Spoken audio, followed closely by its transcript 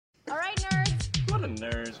I'm a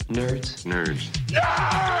nerd. Nerds. Nerds.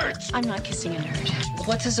 Nerds! I'm not kissing a nerd.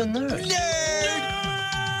 What is a nerd?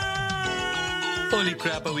 Holy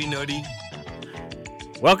crap, are we nerdy?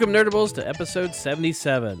 Welcome, Nerdables, to episode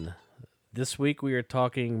 77. This week we are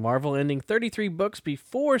talking Marvel ending 33 books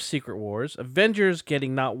before Secret Wars, Avengers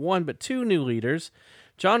getting not one but two new leaders,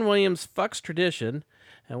 John Williams' fucks tradition,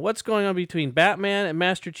 and what's going on between Batman and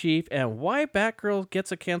Master Chief, and why Batgirl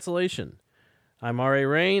gets a cancellation. I'm R.A.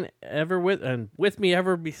 Rain, with me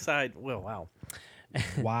ever beside... Well, wow.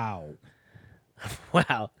 Wow.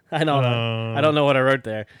 Wow. I don't know what I wrote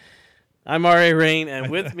there. I'm R.A. Rain, and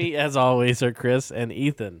with me, as always, are Chris and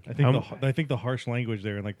Ethan. I think the harsh language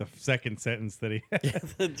there in like the second sentence that he had.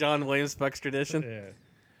 The John Williams fucks tradition.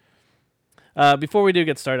 Yeah. Before we do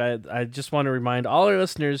get started, I just want to remind all our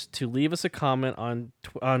listeners to leave us a comment on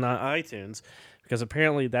iTunes, because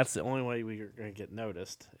apparently that's the only way we're going to get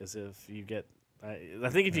noticed, is if you get... I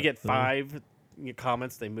think if you get 5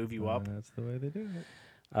 comments, they move you up. That's the way they do it.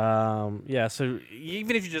 Yeah, so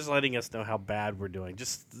even if you're just letting us know how bad we're doing,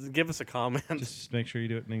 just give us a comment. Just make sure you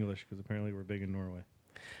do it in English, because apparently we're big in Norway.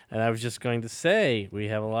 And I was just going to say, we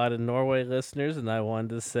have a lot of Norway listeners, and I wanted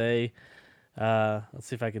to say, let's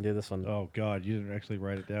see if I can do this one. Oh, God, you didn't actually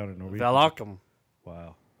write it down in Norwegian. Velkommen,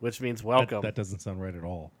 Wow. which means welcome. That doesn't sound right at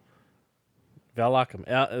all. Velkommen.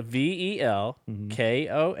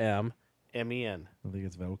 Velkommen. I think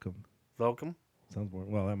it's welcome. Welcome? Sounds more...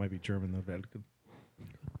 Well, that might be German, though. Welcome.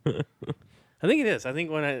 I think it is. I think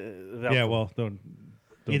when I... Yeah, well, don't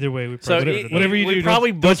Either way, we So probably whatever you we do,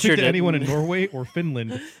 probably don't speak butchered to it. anyone in Norway or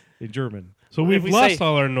Finland in German. So If we've we lost say-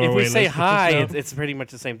 all our Norway If we say listeners hi, now. it's pretty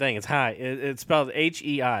much the same thing. It's hi. It's spelled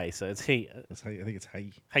H-E-I, so it's he. That's how I think it's hi.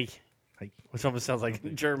 Hi. Hi. Which almost sounds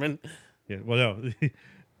like German. Yeah, well, no.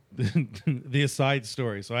 The aside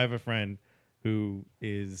story. So I have a friend who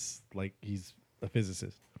is like, he's a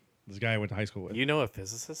physicist. This guy I went to high school with. You know a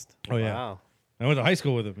physicist? Oh, yeah. Wow. I went to high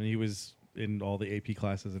school with him, and he was in all the AP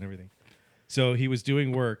classes and everything. So he was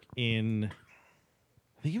doing work in,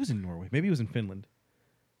 I think he was in Norway. Maybe he was in Finland.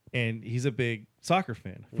 And he's a big soccer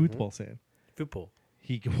fan, football fan. Football.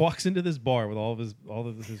 He walks into this bar with all of his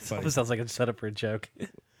Almost buddies. sounds like a setup for a joke.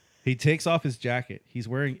 He takes off his jacket. He's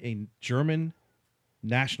wearing a German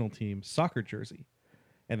national team soccer jersey.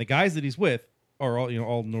 And the guys that he's with are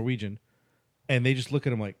all Norwegian. And they just look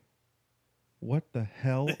at him like, what the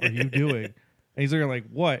hell are you doing? And he's looking like,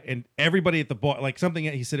 what? And everybody at the bar, like something,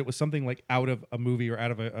 he said it was something like out of a movie or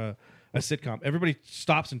out of a sitcom. Everybody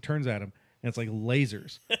stops and turns at him, and it's like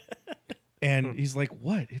lasers. And he's like,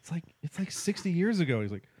 what? It's like 60 years ago.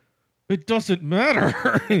 He's like, it doesn't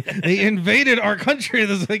matter. They invaded our country.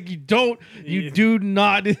 It's like, you do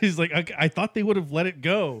not. He's like, I thought they would have let it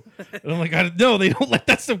go. And I'm like, no, they don't let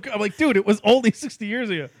that stuff go. I'm like, dude, it was only 60 years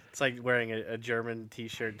ago. It's like wearing a German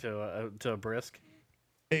T-shirt to a brisk.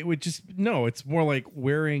 It would just no. It's more like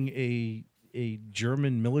wearing a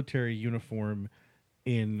German military uniform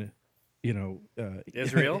in,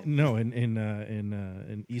 Israel. No,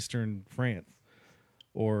 in Eastern France,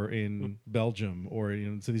 or in Belgium, or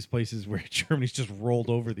so these places where Germany's just rolled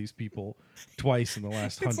over these people twice in the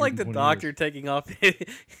last. It's like the 120 doctor years. taking off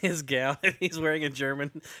his gown and he's wearing a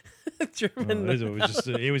German. No,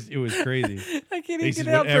 it was crazy. I can't He even says,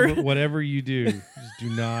 get out whatever you do, just do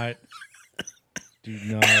not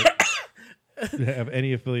have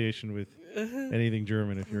any affiliation with anything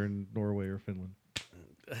German if you're in Norway or Finland.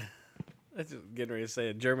 I was just getting ready to say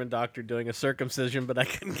a German doctor doing a circumcision, but I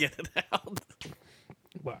couldn't get it out.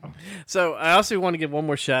 Wow. So I also want to give one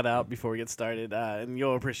more shout out before we get started, and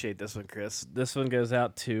you'll appreciate this one, Chris. This one goes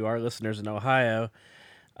out to our listeners in Ohio.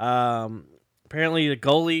 Apparently, the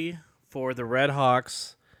goalie for the Red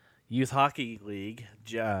Hawks Youth Hockey League,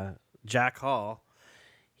 Jack Hall,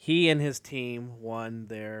 he and his team won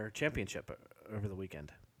their championship over the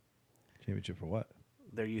weekend. Championship for what?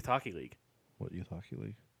 Their Youth Hockey League. What youth hockey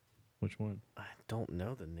league? Which one? I don't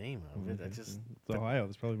know the name of it. I just It's Ohio.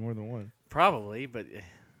 There's probably more than one. probably, but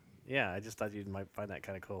yeah, I just thought you might find that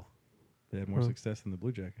kind of cool. They had more success than the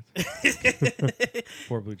Blue Jackets.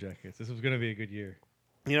 Poor Blue Jackets. This was going to be a good year.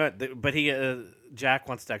 You know what? But Jack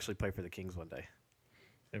wants to actually play for the Kings one day.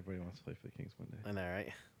 Everybody wants to play for the Kings one day. I know,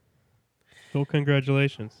 right? Well,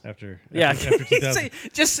 congratulations. After Yeah, 2000,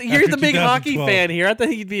 you're the big hockey 2012. fan here. I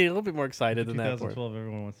thought you'd be a little bit more excited than that. For it. 2012,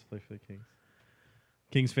 everyone wants to play for the Kings.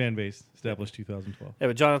 Kings fan base established 2012. Yeah,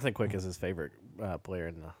 but Jonathan Quick is his favorite player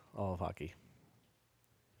in all of hockey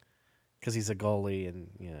because he's a goalie and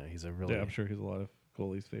he's a really. Yeah, I'm sure he's a lot of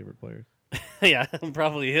goalies' favorite players. Yeah,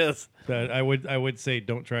 probably is. That I would say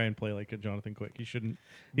don't try and play like a Jonathan Quick. He shouldn't.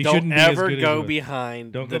 He Don't shouldn't be as ever good go as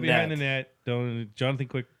behind. Don't the go behind net. the net. Don't Jonathan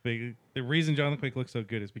Quick. The reason Jonathan Quick looks so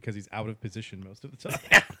good is because he's out of position most of the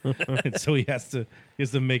time, and so he has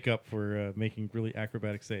to make up for making really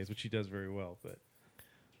acrobatic saves, which he does very well. But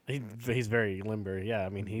He's very limber. Yeah, I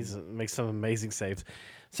mean, he's makes some amazing saves.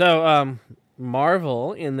 So,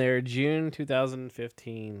 Marvel in their June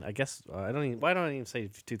 2015. I guess I don't. Even, why don't I even say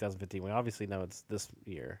 2015? We obviously know it's this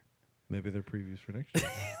year. maybe they're previews for next year.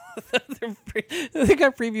 They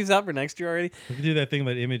got previews out for next year already. We could do that thing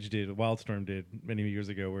that Image did, Wildstorm did many years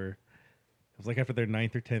ago, where it was like after their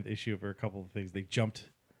 9th or 10th issue for a couple of things, they jumped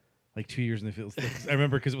like 2 years in the field. I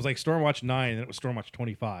remember because it was like Stormwatch 9 and it was Stormwatch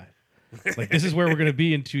 25. Like, this is where we're going to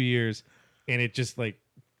be in 2 years. And it just like,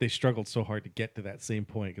 they struggled so hard to get to that same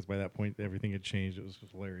point because by that point, everything had changed. It was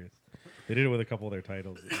just hilarious. They did it with a couple of their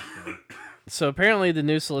titles. So apparently, the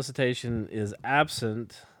new solicitation is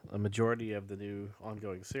absent a majority of the new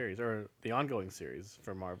ongoing series or the ongoing series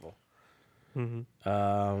for Marvel.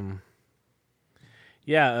 Mm-hmm.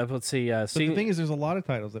 Yeah, let's see. But the thing is, there's a lot of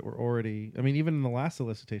titles that were already. I mean, even in the last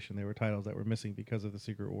solicitation, there were titles that were missing because of the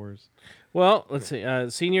Secret Wars. Well, let's see.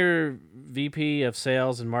 Senior VP of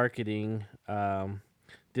Sales and Marketing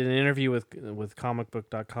did an interview with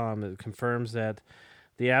comicbook.com that confirms that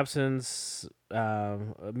the absence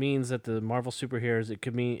means that the Marvel superheroes.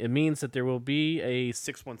 It means that there will be a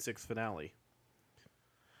 616 finale,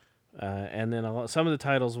 and then some of the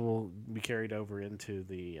titles will be carried over into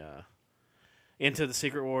the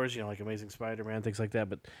Secret Wars. You know, like Amazing Spider-Man, things like that.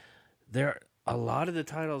 But there a lot of the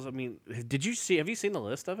titles. I mean, have you seen the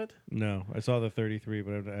list of it? No, I saw the 33,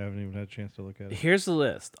 but I haven't even had a chance to look at it. Here's the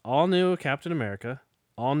list: all new Captain America,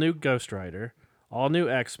 all new Ghost Rider, all new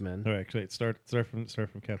X-Men, All right, wait, start from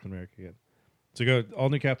Captain America again. So go all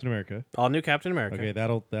new Captain America. all new Captain America, Okay,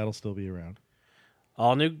 that'll still be around.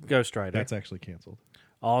 all new Ghost Rider, That's actually canceled.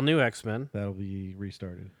 all new X-Men, That'll be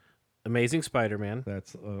restarted. Amazing Spider-Man,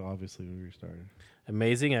 That's obviously restarted.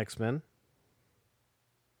 Amazing X-Men,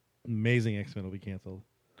 Amazing X-Men will be canceled.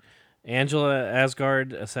 Angela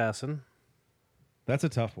Asgard Assassin, That's a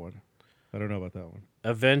tough one. I don't know about that one.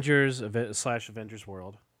 Avengers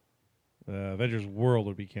World. Avengers World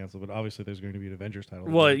would be canceled, but obviously there's going to be an Avengers title.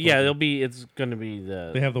 Well, yeah, it's going to be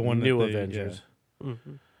the They have the one that new they- Avengers.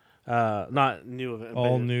 Mm-hmm. Not new Avengers.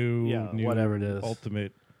 all new, whatever it is.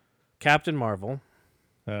 Ultimate. Captain Marvel,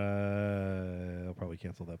 I'll probably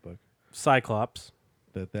cancel that book. Cyclops,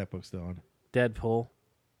 That book's still on. Deadpool,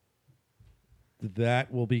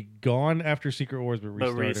 That will be gone after Secret Wars, but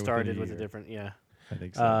but restarted, restarted with within a year. different, I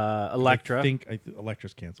think so. Elektra, I think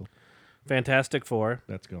Elektra's canceled. Fantastic Four,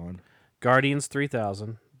 That's gone. Guardians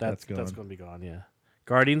 3000. That's That's gone. going to be gone. Yeah,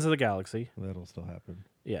 Guardians of the Galaxy. That'll still happen.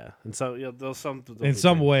 Yeah, and so they'll In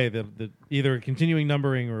some way, the either continuing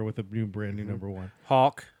numbering or with a brand new Mm-hmm. number one.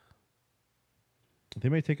 Hulk, They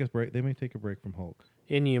may take a break. They may take a break from Hulk.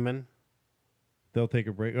 Inhuman, They'll take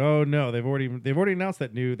a break. Oh no, they've already announced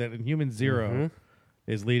that Inhuman 0 Mhm.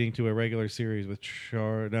 is leading to a regular series with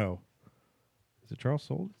no. Is it Charles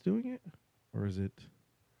Soule that's doing it, or is it?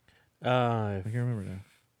 I can't remember now.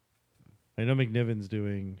 I know McNiven's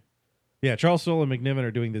doing. Yeah, Charles Soule and McNiven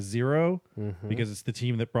are doing the 0 Mhm. because it's the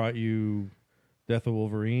team that brought you Death of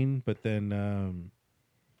Wolverine, but then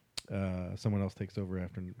someone else takes over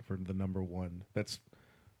for the number 1. That's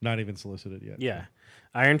not even solicited yet. Yeah,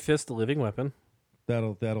 Iron Fist, the Living Weapon,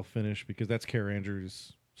 That'll finish because that's Kara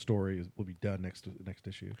Andrews' story will be done next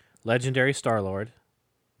issue. Legendary Star-Lord.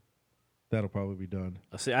 That'll probably be done.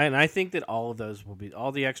 See, and I think that all of those will be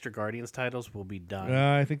all the extra Guardians titles will be done.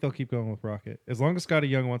 I think they'll keep going with Rocket. As long as Scotty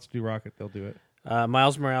Young wants to do Rocket, they'll do it.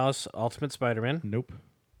 Miles Morales, Ultimate Spider-Man, Nope.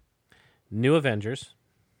 New Avengers,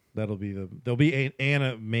 There'll be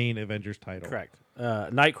a main Avengers title. correct.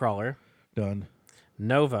 Nightcrawler, Done.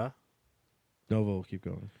 Nova, Nova will keep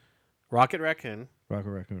going. Rocket Raccoon, Rocket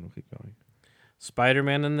Raccoon will keep going.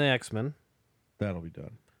 Spider-Man and the X-Men, That'll be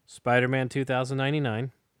done. Spider-Man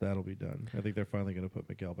 2099, That'll be done. I think they're finally going to put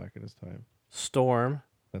Miguel back in his time. Storm,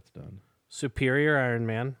 That's done. Superior Iron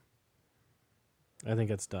Man. I think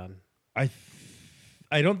it's done.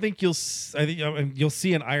 I don't think you'll. I think you'll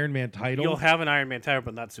see an Iron Man title. You'll have an Iron Man title,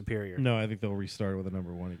 but not Superior. No, I think they'll restart with a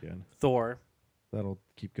number 1 again. Thor, That'll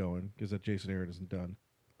keep going because that Jason Aaron isn't done.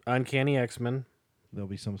 Uncanny X-Men. There'll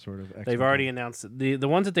be some sort of. X-Men They've already announced the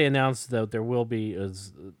ones that they announced that there will be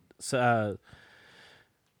is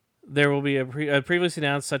there will be a previously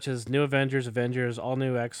announced such as New Avengers, All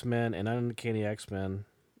New X-Men, and Uncanny X-Men.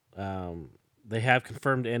 They have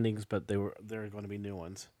confirmed endings, but there are going to be new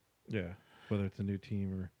ones. Yeah, whether it's a new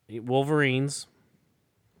team or Wolverines,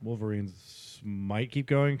 Wolverines might keep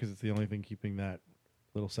going because it's the only thing keeping that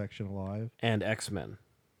little section alive. And X-Men.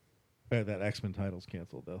 That X-Men title's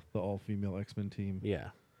canceled. The all-female X-Men team Yeah.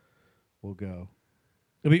 will go.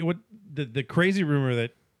 I mean, what the crazy rumor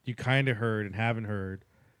that you kind of heard and haven't heard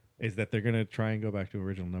is that they're going to try and go back to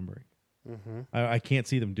original numbering. Mm-hmm. I can't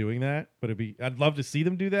see them doing that, but I'd love to see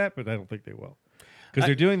them do that, but I don't think they will. Because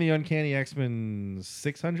they're doing the Uncanny X-Men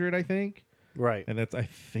 600, I think. Right. And I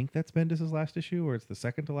think that's Bendis' last issue, or it's the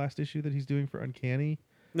second to last issue that he's doing for Uncanny.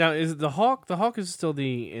 Now, is it the Hulk? The Hulk is still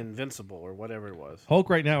the Invincible or whatever it was. Hulk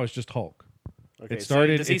right now is just Hulk. Okay, It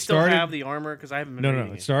started- so does he it still started- have the armor? Because I haven't been No,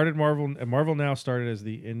 reading it started Marvel. And Marvel now started as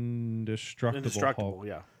the Indestructible Hulk.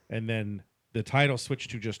 yeah. And then the title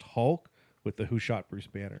switched to just Hulk with the Who Shot Bruce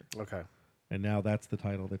Banner. Okay. And now that's the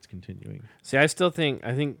title that's continuing. See, I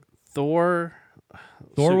think Thor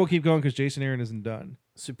Thor will keep going because Jason Aaron isn't done.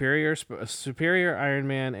 Superior Iron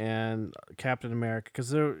Man and Captain America, because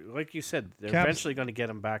they're, like you said, they're eventually going to get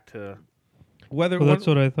him back to. Well, that's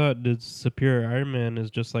what I thought. The Superior Iron Man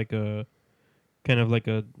is just like a kind of like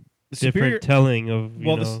a different telling of.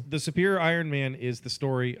 The Superior Iron Man is the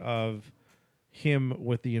story of him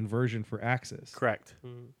with the inversion for Axis. Correct.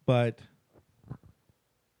 But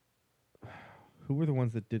who were the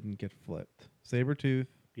ones that didn't get flipped? Sabretooth.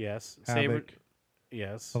 Yes. Havoc.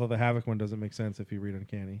 Yes. Although the Havoc one doesn't make sense if you read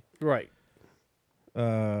Uncanny. Right.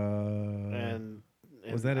 And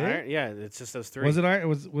was that it? Yeah, it's just those three. Was it Iron?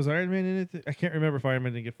 Was Iron Man in it? I can't remember if Iron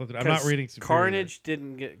Man didn't get flipped. I'm not reading. Superior. Carnage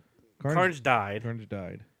didn't get. Carnage died. Carnage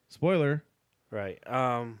died. Spoiler. Right.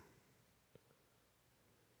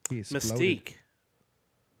 He exploded. Mystique.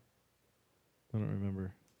 I don't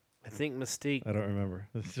remember. I think Mystique. I don't remember.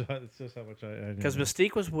 It's just how much I because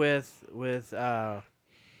Mystique was with.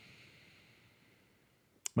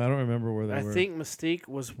 I don't remember where they were. I think Mystique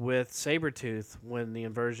was with Sabretooth when the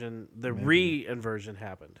re-inversion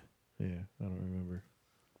happened. Yeah, I don't remember.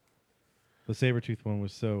 The Sabretooth one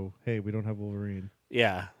was so, hey, we don't have Wolverine.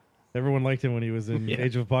 Yeah. Everyone liked him when he was in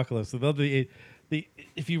Age of Apocalypse. So they'll do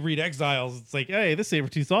if you read Exiles, it's like, hey, this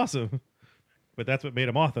Sabretooth's awesome. But that's what made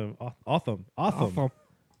him awesome.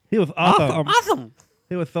 He was awesome. Awesome.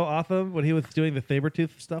 He was so awesome when he was doing the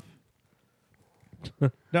Sabretooth stuff.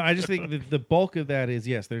 No, I just think the bulk of that is,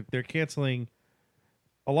 yes, they're canceling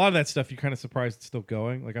a lot of that stuff. You're kind of surprised it's still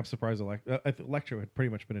going. Like, I'm surprised Electro had pretty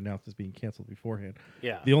much been announced as being canceled beforehand.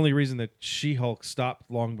 Yeah. The only reason that She-Hulk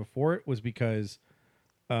stopped long before it was because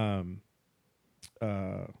Charles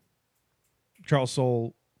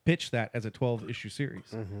Soule pitched that as a 12-issue series.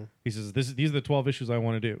 Mm-hmm. He says, these are the 12 issues I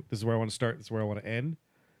want to do. This is where I want to start. This is where I want to end.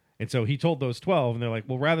 And so he told those 12, and they're like,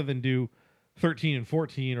 well, rather than do 13 and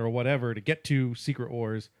 14 or whatever to get to Secret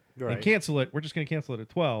Wars and cancel it, we're just going to cancel it at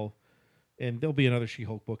 12, and there'll be another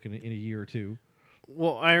She-Hulk book in a year or two.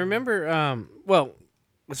 Well, I remember,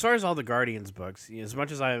 as far as all the Guardians books, as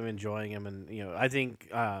much as I'm enjoying them, and I think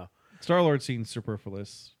Star-Lord seems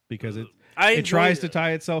superfluous because it tries to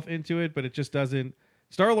tie itself into it, but it just doesn't.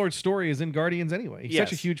 Star-Lord's story is in Guardians anyway. He's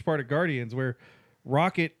such a huge part of Guardians, where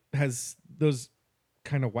Rocket has those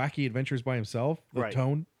kind of wacky adventures by himself. The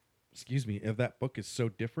tone, of that book is so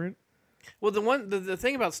different. Well, the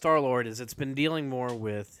thing about Star-Lord is it's been dealing more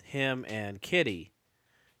with him and Kitty.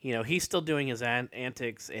 He's still doing his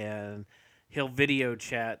antics, and he'll video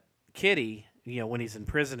chat Kitty, when he's in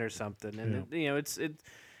prison or something. And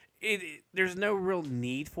there's no real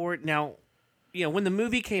need for it now. When the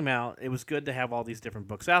movie came out, it was good to have all these different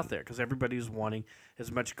books out there because everybody was wanting as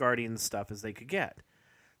much Guardians stuff as they could get.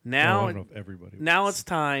 Now, I don't know if everybody. Now it's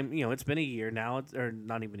time. It's been a year now, or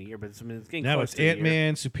not even a year, but it's getting now. Close It's to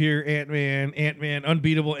Ant-Man, Superior Ant-Man,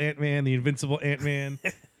 Unbeatable Ant-Man, the Invincible Ant-Man.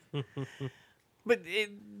 But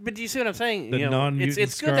do you see what I'm saying? The non-mutant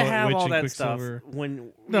it's good Scarlet to have Witch all and that stuff.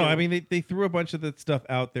 Quicksilver. I mean they threw a bunch of that stuff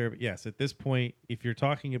out there. But yes, at this point, if you're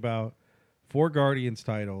talking about 4 Guardians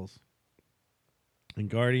titles. And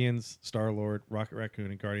Guardians, Star-Lord, Rocket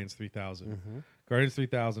Raccoon, and Guardians 3000. Mm-hmm. Guardians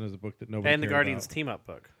 3000 is a book that nobody and the cared Guardians about. team-up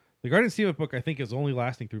book. The Guardians team-up book, I think, is only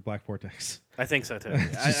lasting through Black Vortex. I think so, too.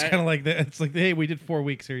 It's just kind of like that. It's like, hey, we did 4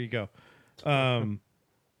 weeks. Here you go.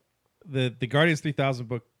 The Guardians 3000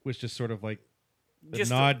 book was just sort of like a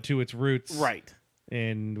nod to its roots. Right.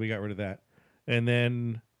 And we got rid of that. And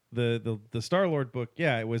then the Star-Lord book,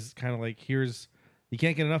 it was kind of like, you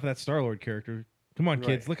can't get enough of that Star-Lord character. Come on,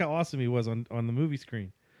 kids! Look how awesome he was on the movie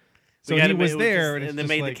screen. So he was there, and they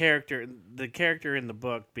made the character. The character in the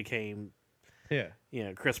book became,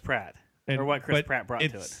 Chris Pratt, or what Chris Pratt brought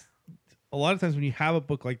to it. A lot of times when you have a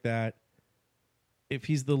book like that, if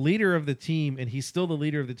he's the leader of the team and he's still the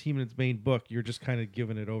leader of the team in its main book, you're just kind of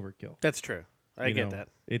giving it overkill. That's true. I get that.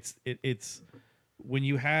 It's when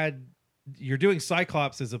you had you're doing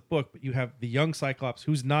Cyclops as a book, but you have the young Cyclops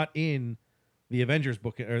who's not in the Avengers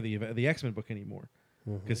book or the X-Men book anymore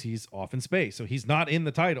because he's off in space, so he's not in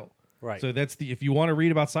the title. Right. So that's if you want to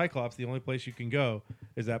read about Cyclops, the only place you can go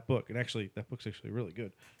is that book, and actually that book's actually really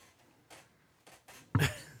good.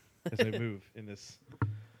 As I move in this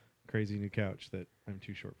crazy new couch that I'm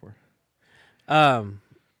too short for.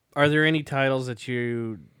 Are there any titles that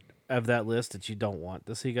you of that list that you don't want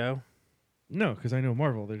to see go? No, because I know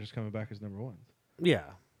Marvel, they're just coming back as number ones. Yeah.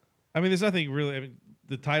 I mean, there's nothing really. I mean,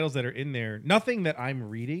 the titles that are in there, nothing that I'm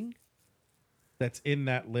reading that's in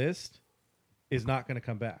that list is not going to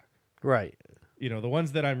come back. Right. You know, the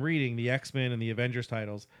ones that I'm reading, the X-Men and the Avengers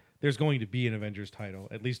titles, there's going to be an Avengers title,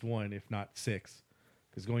 at least one, if not 6.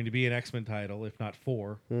 There's going to be an X-Men title, if not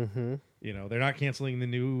 4. Mm-hmm. You know, they're not canceling the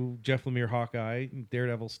new Jeff Lemire Hawkeye.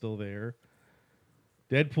 Daredevil's still there.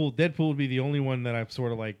 Deadpool would be the only one that I'm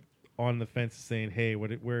sort of like on the fence saying, hey,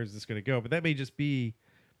 where is this going to go? But that may just be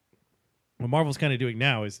what Marvel's kind of doing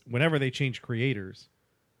now is whenever they change creators,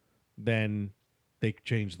 then they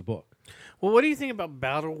change the book. Well, what do you think about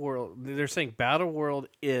Battle World? They're saying Battle World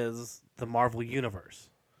is the Marvel Universe.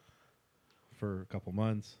 For a couple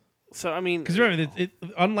months. So, I mean... Because remember,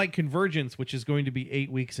 unlike Convergence, which is going to be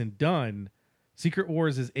 8 weeks and done, Secret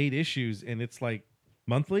Wars is 8 issues, and it's like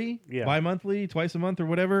monthly, bi-monthly, twice a month or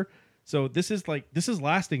whatever. So this is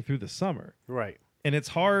lasting through the summer. Right. And it's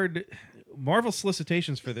hard. Marvel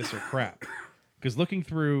solicitations for this are crap. Because looking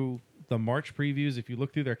through the March previews, if you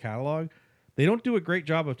look through their catalog, they don't do a great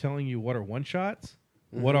job of telling you what are one-shots,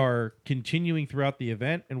 what are continuing throughout the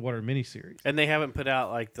event, and what are miniseries. And they haven't put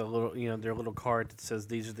out like the little, their little card that says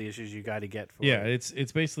these are the issues you got to get for it.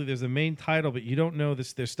 It's basically there's a main title, but you don't know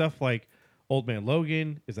this. There's stuff like Old Man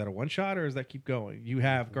Logan. Is that a one shot or does that keep going? You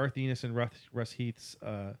have Garth Ennis and Russ Heath's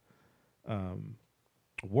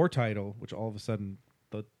war title, which all of a sudden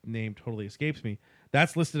the name totally escapes me.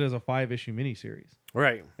 That's listed as a 5-issue miniseries,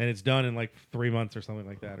 right? And it's done in like 3 months or something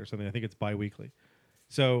like that, or something. I think it's bi-weekly.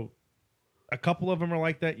 So a couple of them are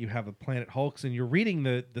like that. You have the Planet Hulks, and you're reading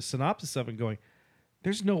the synopsis of it, and going,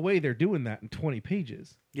 "There's no way they're doing that in 20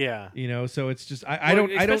 pages." Yeah, So it's just I don't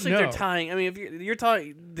know. Especially if they're tying. I mean, if you're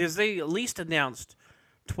talking, they at least announced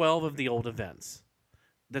 12 of the old events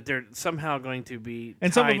that they're somehow going to be,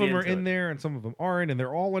 and some of them are into in there, and some of them aren't, and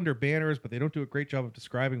they're all under banners, but they don't do a great job of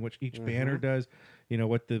describing what each banner does. You know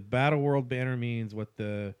what the Battle World banner means, what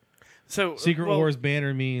the Secret Wars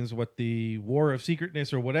banner means, what the War of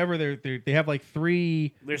Secretness or whatever. They have like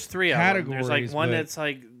 3. There's 3 categories. There's like one that's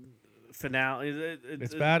like finale.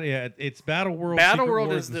 It's Battle World. Battle Secret World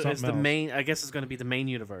Wars is the main. I guess it's going to be the main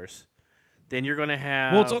universe. Then you're going to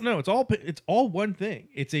have. Well, it's all one thing.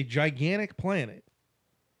 It's a gigantic planet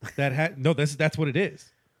that had That's what it is.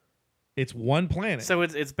 It's one planet. So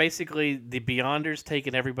it's basically the Beyonders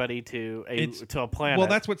taking everybody to a planet. Well,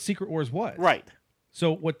 that's what Secret Wars was. Right.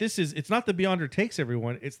 So what this is, it's not the Beyonder takes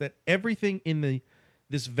everyone. It's that everything in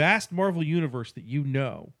this vast Marvel universe that you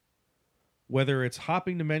know, whether it's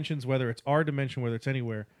hopping dimensions, whether it's our dimension, whether it's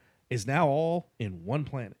anywhere, is now all in one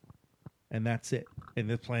planet, and that's it. And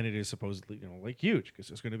this planet is supposedly like huge because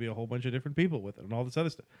there's going to be a whole bunch of different people with it and all this other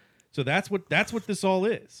stuff. So that's what this all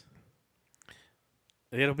is.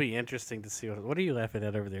 It'll be interesting to see what are you laughing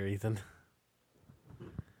at over there, Ethan?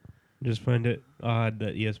 Just find it odd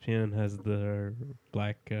that ESPN has the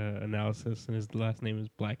black analysis and his last name is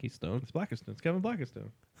Blackistone. It's Blackistone. It's Kevin Blackistone.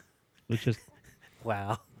 Which is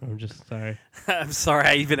wow. I'm just sorry. I'm sorry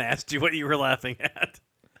I even asked you what you were laughing at.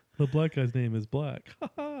 The black guy's name is Black.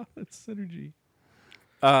 It's synergy.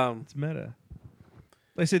 It's meta.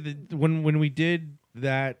 Like I said, when we did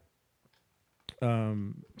that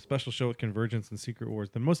special show with Convergence and Secret Wars,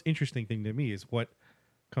 the most interesting thing to me is what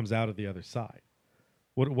comes out of the other side.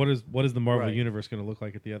 What is the Marvel universe going to look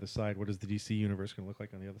like at the other side? What is the DC universe going to look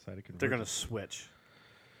like on the other side of Convergence? They're going to switch.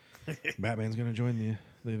 Batman's going to join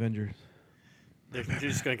the Avengers. They're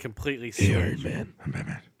just going to completely switch. Hey, Iron Man. I'm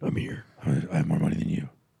Batman. I'm here. I have more money than you.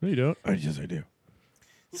 No, you don't. Yes, I do.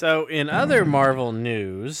 So, in other Marvel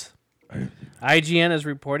news, IGN is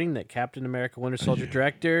reporting that Captain America Winter Soldier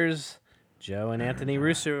directors Joe and Anthony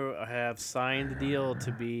Russo have signed the deal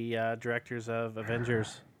to be directors of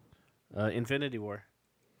Avengers Infinity War.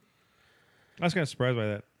 I was kind of surprised by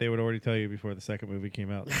that. They would already tell you before the second movie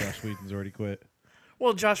came out that Josh Whedon's already quit.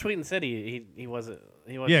 Well, Josh Whedon said he wasn't.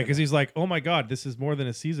 Yeah, because he's like, oh my God, this is more than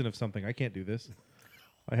a season of something. I can't do this.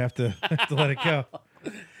 I have to let it go.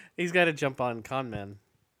 He's got to jump on Conman.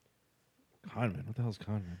 Conman? What the hell's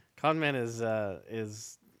Conman? Conman is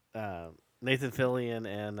Nathan Fillion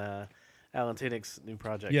and Alan Tudyk's new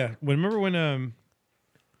project. Yeah, remember when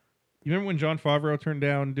You remember when Jon Favreau turned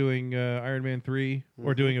down doing Iron Man 3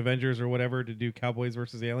 or doing Avengers or whatever to do Cowboys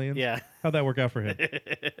versus Aliens? Yeah. How'd that work out for him?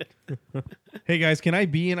 Hey guys, can I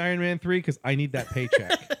be in Iron Man 3 because I need that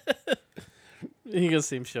paycheck? You can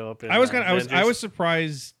see him show up. In, I was Avengers.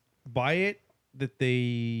 surprised by it that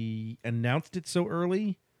they announced it so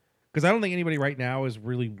early because I don't think anybody right now is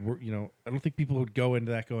really I don't think people would go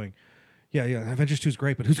into that going, yeah, Avengers 2 is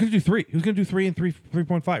great, but who's going to do 3? Who's going to do 3 and 3.5?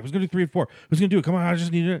 Who's going to do 3 and 4? Who's going to do it? Come on, I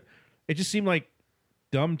just need it. It just seemed like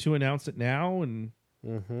dumb to announce it now, and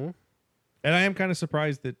and I am kind of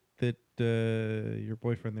surprised that your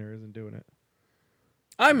boyfriend there isn't doing it.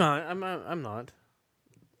 I'm not. I'm not.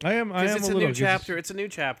 I am. It's a a little new chapter. It's a new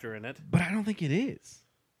chapter in it. but I don't think it is.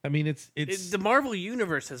 I mean, it's The Marvel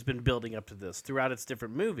universe has been building up to this throughout its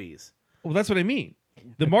different movies. well, that's what I mean.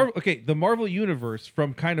 The Marvel universe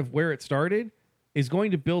from kind of where it started is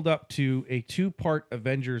going to build up to a 2-part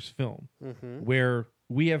Avengers film where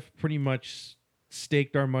we have pretty much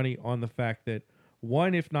staked our money on the fact that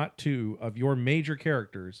one, if not two, of your major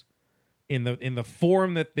characters in the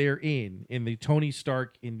form that they're in the Tony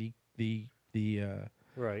Stark, in the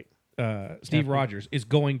Right. Steve Rogers, is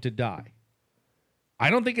going to die. I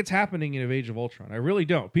don't think it's happening in Age of Ultron. I really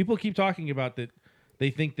don't. People keep talking about that. They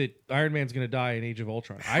think that Iron Man's going to die in Age of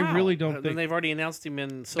Ultron. I really don't Then think. they've already announced him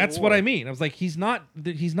in Civil That's War. what I mean. I was like, he's not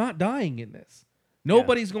dying in this.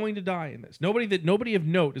 Nobody's going to die in this. Nobody of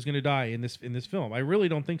note is going to die in this film. I really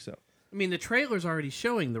don't think so. I mean, the trailer's already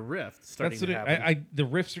showing the rift starting That's to what happen. the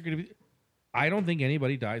rifts are going to be. I don't think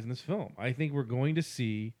anybody dies in this film. I think we're going to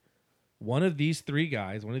see one of these 3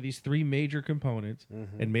 guys, one of these 3 major components,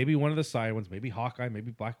 and maybe one of the side ones, maybe Hawkeye, maybe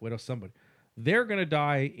Black Widow, somebody. They're going to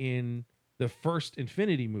die in the first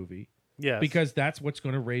Infinity movie. Yes. Because that's what's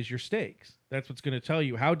going to raise your stakes. That's what's going to tell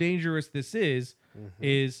you how dangerous this is.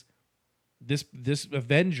 Is this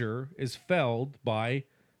Avenger is felled by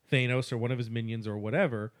Thanos or one of his minions or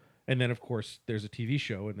whatever, and then of course there's a TV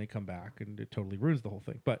show and they come back and it totally ruins the whole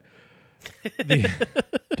thing. But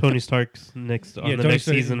Tony Stark's next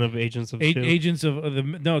season of Agents of S.H.I.E.L.D. Agents of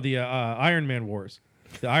the Iron Man Wars.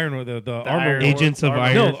 The Armor Iron Wars. Agents of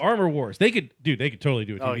Iron. No, the Armor Wars. They could totally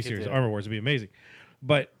do a Oh, TV you could series. do it. Armor Wars would be amazing.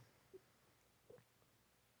 But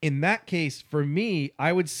in that case, for me,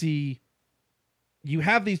 I would see you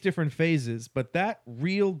have these different phases, but that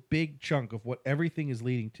real big chunk of what everything is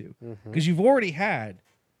leading to, because you've already had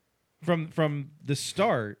from the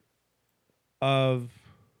start of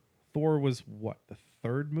Thor was what, the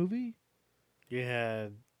 3rd movie? You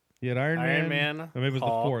had You had Iron Man, or maybe it was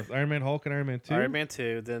Hulk, the 4th. Iron Man, Hulk, and Iron Man 2. Iron Man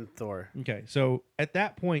 2, then Thor. Okay, so at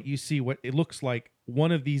that point, you see what it looks like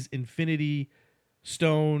one of these Infinity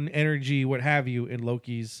Stone energy, what have you, in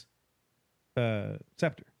Loki's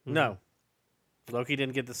scepter. No. Loki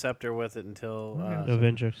didn't get the scepter with it until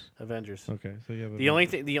Avengers. Avengers. Okay, so you have The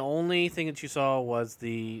only thing that you saw was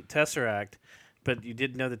the Tesseract, but you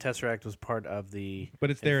didn't know the Tesseract was part of the.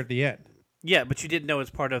 but it's there at the end. Yeah, but you didn't know it's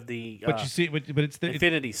part of the. But you see, but it's there.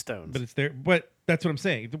 Infinity Stones. But it's there. But that's what I'm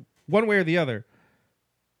saying. One way or the other,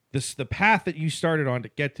 the path that you started on to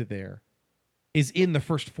get to there is in the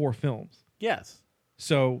first 4 films. yes.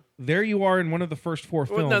 So there you are in one of the first 4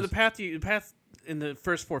 films. Well, no, the path in the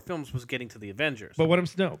first 4 films was getting to the Avengers.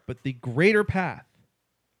 But the greater path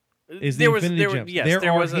is the Infinity Gems. Yes,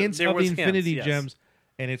 there are was hints of the Infinity yes. Gems,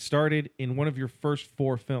 and it started in one of your first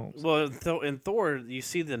 4 films. Well, in Thor, you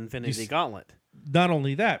see the Infinity Gauntlet. Not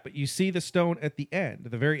only that, but you see the stone at the end,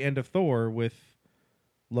 at the very end of Thor, with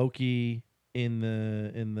Loki in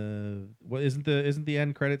the what isn't the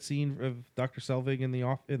end credit scene of Dr. Selvig in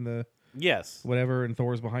the Yes. whatever, and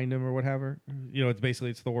Thor's behind him or whatever. You know,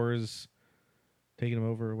 it's Thor's taking him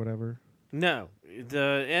over or whatever. No,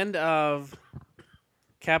 the end of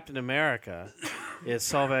Captain America is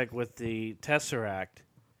Selvig with the Tesseract,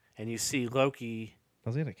 and you see Loki.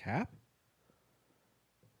 Does he have a cap?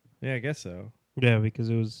 Yeah, I guess so. Yeah, because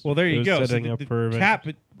it was. Well, there it you was go. So Setting the, up the for Cap,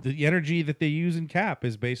 the energy that they use in Cap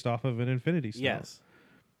is based off of an Infinity Stone. Yes.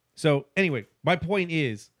 So anyway, my point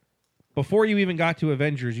is, before you even got to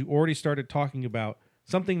Avengers, you already started talking about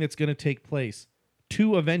something that's going to take place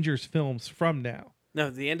 2 Avengers films from now. No,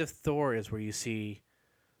 the end of Thor is where you see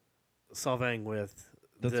Selvig with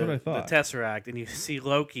That's what I thought. the Tesseract, and you see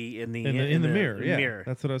Loki in the mirror. Yeah, mirror.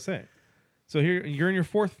 that's what I was saying. So here you're in your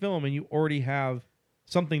 4th film, and you already have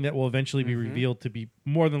something that will eventually be revealed to be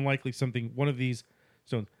more than likely one of these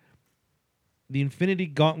stones. The Infinity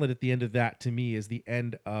Gauntlet at the end of that, to me, is the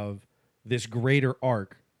end of this greater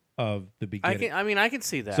arc of the beginning. I can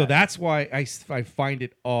see that. So that's why I find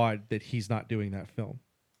it odd that he's not doing that film.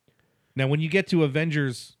 Now, when you get to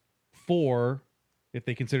Avengers 4, if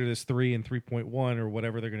they consider this 3 and 3.1 or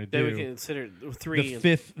whatever they're going to do. They would consider 3 the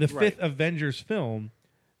fifth right. Avengers film.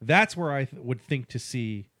 That's where I would think to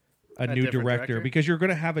see a new different director, because you're going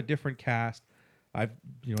to have a different cast. I've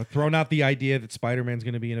thrown out the idea that Spider-Man's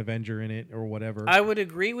going to be an Avenger in it or whatever. I would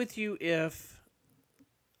agree with you if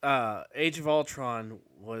Age of Ultron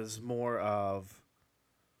was more of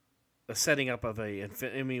a setting up of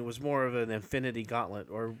it was more of an Infinity Gauntlet,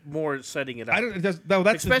 or more setting it up.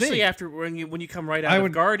 That's especially the thing. after when you come right out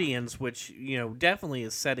of Guardians, which definitely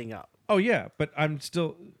is setting up. Oh yeah, but I'm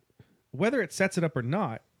still, whether it sets it up or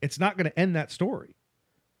not, it's not going to end that story.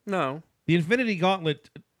 No, The Infinity Gauntlet,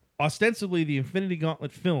 ostensibly the Infinity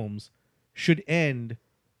Gauntlet films, should end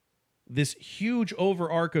this huge over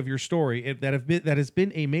arc of your story that has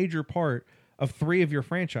been a major part of 3 of your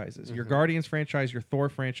franchises. Your Guardians franchise, your Thor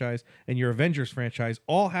franchise, and your Avengers franchise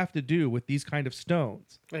all have to do with these kind of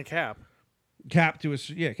stones. and Cap. Cap.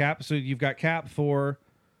 So you've got Cap, Thor,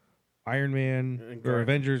 Iron Man, or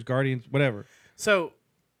Avengers, Guardians, whatever. So,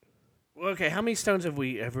 okay, how many stones have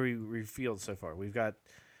we revealed so far? We've got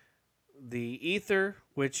the Ether,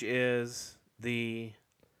 which is the.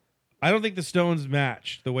 I don't think the stones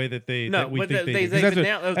match the way that we think they do.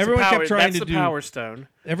 Everyone kept trying to do. That's the Power Stone.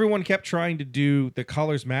 Everyone kept trying to do the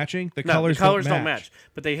colors matching. The No, colors don't match.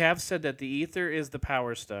 But they have said that the Ether is the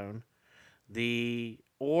Power Stone. The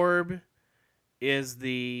Orb is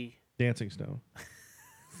the Dancing Stone.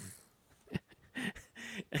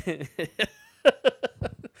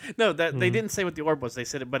 No, they didn't say what the orb was. They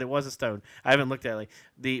said it, but it was a stone. I haven't looked at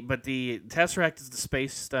it. But the Tesseract is the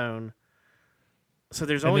Space Stone. So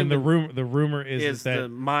there's only the rumor is that the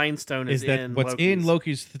Mind Stone is that in what's Loki's. in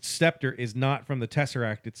Loki's scepter is not from the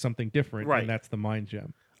Tesseract. It's something different, Right. and that's the Mind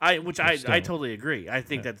Gem. I stone. totally agree. I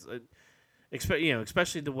think that's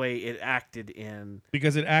especially the way it acted in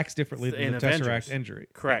Because it acts differently than in the Avengers.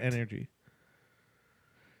 Tesseract Correct. energy.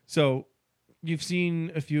 So you've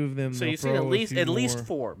seen a few of them. So They'll you've seen throw at least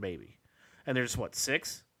more. 4 maybe, and there's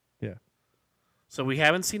 6. Yeah. So we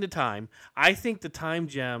haven't seen the time. I think the time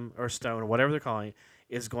gem or stone or whatever they're calling it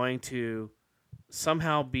is going to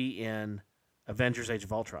somehow be in Avengers: Age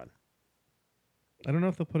of Ultron. I don't know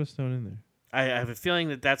if they'll put a stone in there. I have a feeling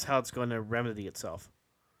that that's how it's going to remedy itself.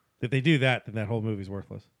 If they do that, then that whole movie's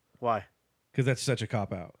worthless. Why? Because that's such a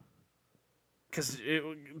cop out. Because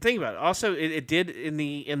think about it. Also, it did in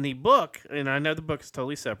the book, and I know the book is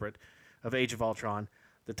totally separate of Age of Ultron.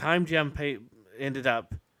 The time gem ended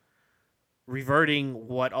up reverting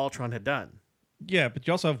what Ultron had done. Yeah, but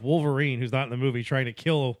you also have Wolverine, who's not in the movie, trying to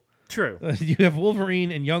kill. True. You have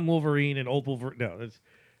Wolverine and young Wolverine and old Wolverine. No,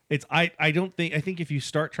 I don't think. I think if you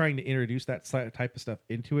start trying to introduce that type of stuff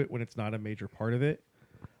into it when it's not a major part of it,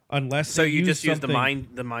 unless So you just use something-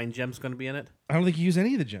 the mind gem's going to be in it? I don't think you use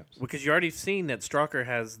any of the gems. Because you already seen that Strucker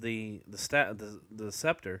has the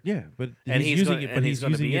scepter. Yeah, but And he's he's using gonna- it. But and he's he's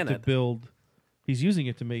gonna using be it in to it. build. He's using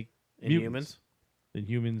it to make Inhumans?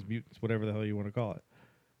 Inhumans, mutants, whatever the hell you want to call it.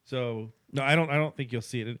 So no, I don't think you'll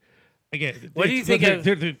see it. Again, What do you think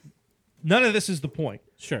none of this is the point.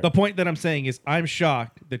 Sure. The point that I'm saying is I'm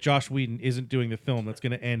shocked that Joss Whedon isn't doing the film that's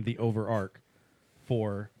going to end the over arc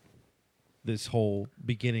for this whole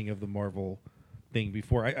beginning of the Marvel thing.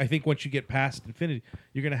 Before I think once you get past Infinity,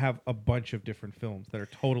 you're going to have a bunch of different films that are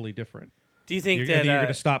totally different. Do you think You're that going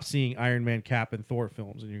to stop seeing Iron Man, Cap, and Thor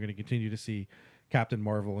films, and you're going to continue to see Captain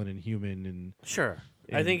Marvel and Inhuman and Sure.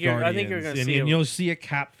 I and think you're going Guardians. to see and you'll see a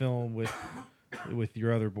Cap film with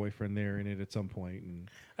your other boyfriend there in it at some point. And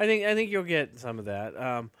I think you'll get some of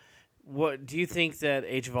that. What do you think that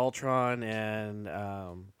Age of Ultron and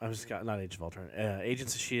not Age of Ultron,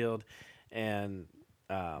 Agents of Shield, and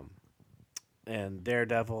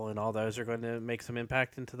Daredevil and all those are going to make some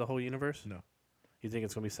impact into the whole universe? No. You think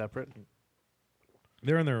it's going to be separate?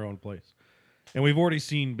 they're in their own place. And we've already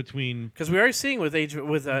seen between Because we're already seeing with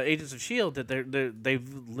Agents of Shield that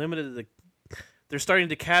they've limited they're starting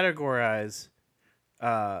to categorize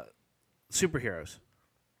superheroes.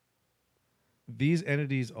 these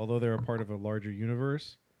entities, although they're a part of a larger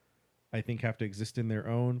universe, I think have to exist in their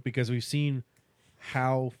own, because we've seen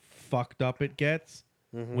how fucked up it gets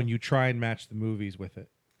when you try and match the movies with it.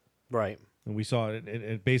 Right. And we saw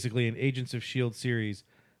it basically an Agents of S.H.I.E.L.D. series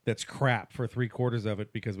that's crap for 3/4 of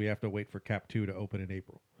it because we have to wait for Cap 2 to open in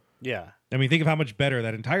April. Yeah. I mean, think of how much better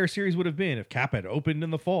that entire series would have been if Cap had opened in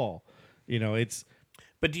the fall. It's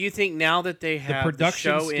But do you think now that they the have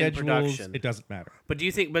production the show in schedules. production, It doesn't matter. but do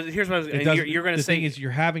you think? But here's what I was, It and doesn't- you're going to the say thing is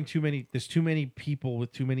you're having too many. There's too many people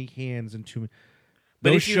with too many hands and too many.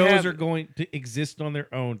 But Those if you shows have- are going to exist on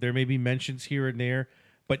their own. There may be mentions here and there,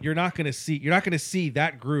 but you're not going to see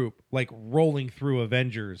that group like rolling through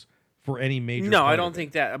Avengers for any major. No, part I don't of it.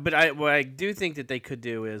 think that. But what I do think that they could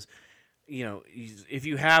do is, if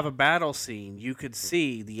you have a battle scene, you could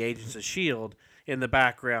see the Agents of S.H.I.E.L.D. in the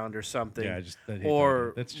background or something. Yeah, I hate or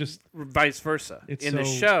that. That's just vice versa. it's in so, the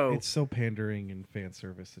show. It's so pandering and fan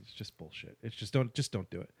service. It's just bullshit. It's just don't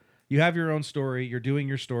do it. You have your own story. You're doing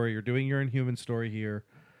your story. You're doing your Inhuman story here.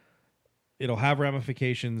 It'll have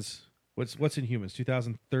ramifications. What's Inhumans?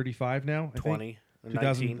 2035 now. I 20. think?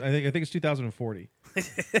 2000. I think it's 2040.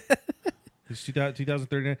 It's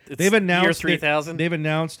 2039. It's They've announced year 3000. They've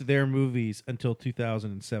announced their movies until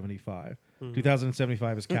 2075.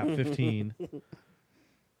 2075 is Cap 15.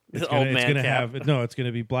 It's Old man gonna Cap. have it's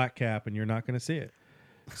gonna be Black Cap, and you're not gonna see it.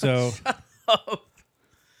 So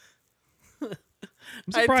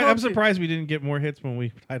I'm surprised we didn't get more hits when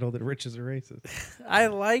we titled it "Riches or Races." I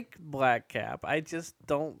like Black Cap. I just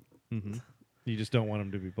don't. You just don't want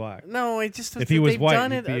him to be black. No, I just If he was they've white,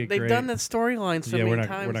 done he'd it. be a They've great- done the storylines so Yeah, many we're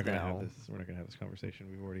times not gonna now. have this. We're not gonna have this conversation.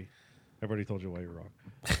 I've already told you why you're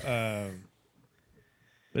wrong.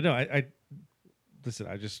 But no, I listen.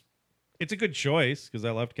 It's a good choice because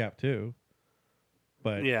I loved Cap too.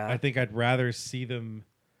 But Yeah. I think I'd rather see them.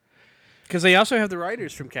 Because they also have the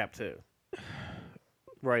writers from Cap 2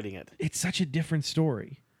 writing it. It's such a different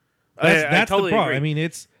story. I That's totally the problem. agree. I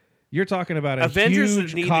mean, you're talking about a Avengers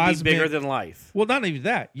huge need cosmic, to be bigger than life. Well, not even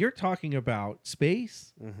that. You're talking about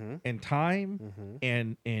space Mm-hmm. and time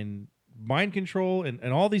and mind control and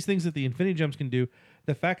all these things that the Infinity Gems can do.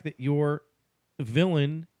 The fact that your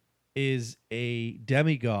villain is a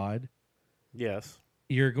demigod, Yes.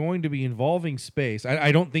 you're going to be involving space.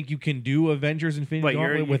 I don't think you can do Avengers Infinity But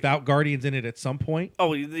Gauntlet without Guardians in it at some point.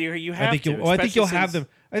 Oh, you have I think to. you'll. I think you'll especially have since-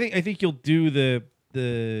 them. I think you'll do the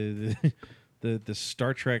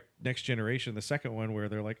Star Trek Next Generation, the second one, where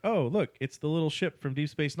they're like, oh look, it's the little ship from Deep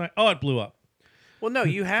Space Nine. Oh, it blew up. Well, no,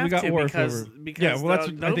 you have got to Worf because over- because Yeah, well, the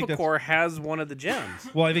I think Nova Corps has one of the gems.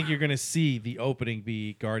 Well, I think you're going to see the opening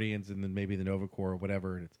be Guardians and then maybe the Nova Corps or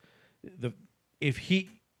whatever. And it's if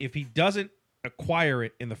he doesn't acquire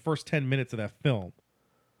it in the first 10 minutes of that film,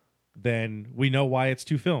 then we know why it's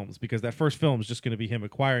two films, because that first film is just going to be him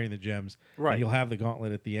acquiring the gems. Right. And you'll have the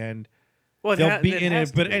gauntlet at the end. Well, They'll be in has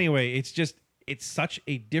it, to but be. anyway, it's such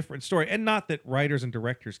a different story, and not that writers and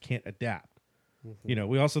directors can't adapt. You know,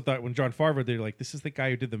 we also thought when Jon Favreau did, like, this is the guy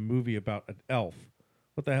who did the movie about an elf.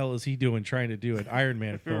 What the hell is he doing trying to do an Iron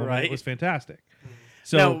Man film? And Right. it was fantastic.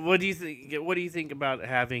 So Now, what do you think? What do you think about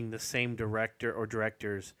having the same director or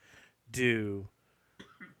directors do?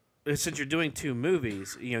 Since you're doing two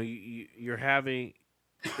movies, you're having,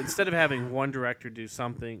 instead of having one director do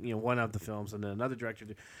something, one of the films, and then another director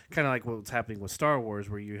do, kind of like what's happening with Star Wars,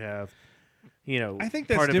 where you have, I think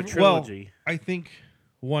that's part of a different. Well, trilogy. I think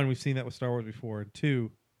one, we've seen that with Star Wars before, and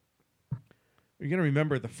two, you're gonna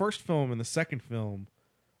remember the first film and the second film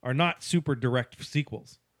are not super direct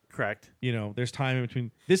sequels. Correct. You know, there's time in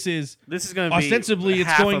between. This is going to be ostensibly it's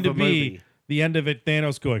half going of to a be movie. the end of it.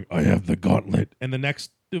 Thanos going, "I have the gauntlet," and the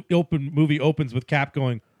next movie opens with Cap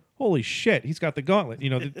going, "Holy shit, he's got the gauntlet." You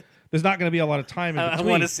know, there's not going to be a lot of time in I between.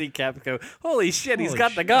 want to see Cap go, "Holy shit, he's Holy got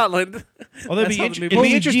the shit. gauntlet." Well, That's how the movie- it'd be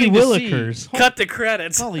Holy interesting gee to willikers. see. Cut the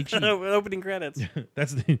credits. Holy gee. Opening credits.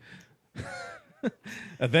 That's the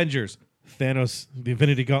Avengers, Thanos, the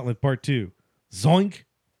Infinity Gauntlet Part 2. Zoink.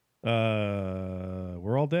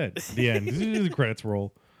 We're all dead. The end. The credits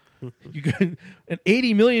roll. You got an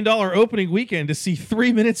 $80 million opening weekend to see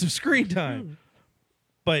 3 minutes of screen time.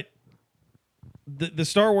 But the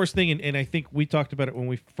Star Wars thing, and I think we talked about it when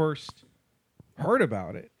we first heard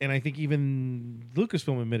about it, and I think even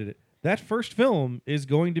Lucasfilm admitted it. That first film is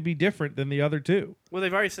going to be different than the other two. Well,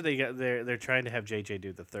 they've already said they're trying to have JJ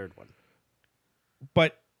do the third one.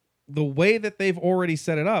 But the way that they've already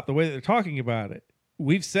set it up, the way that they're talking about it,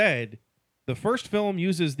 we've said the first film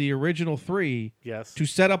uses the original three Yes. to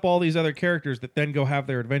set up all these other characters that then go have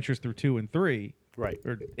their adventures through 2 and 3, Right.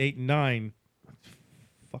 or 8 and 9.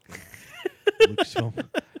 Fucking Lucasfilm.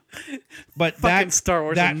 But Fucking that Star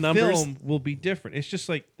Wars that and numbers. film will be different. It's just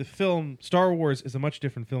like the film Star Wars is a much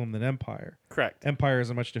different film than Empire. Correct. Empire is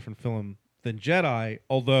a much different film than Jedi,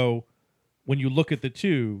 although when you look at the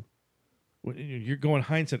two, when you're going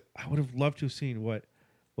hindsight, I would have loved to have seen what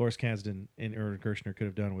Loris Kasdan and Aaron Gershner could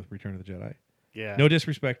have done with Return of the Jedi. Yeah. No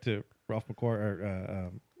disrespect to Ralph McQuarrie,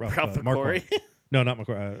 or Ralph McQuarrie. Marquand. No, not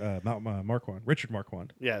McQuarrie. Marquand. Richard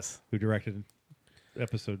Marquand, Yes. who directed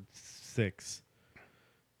Episode 6.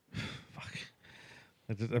 Fuck.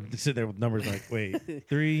 I'm just sitting there with numbers like, wait,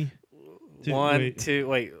 3, 2, 1, wait. 2,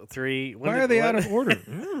 wait, 3. Why are they out of order?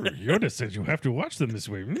 Yoda says you have to watch them this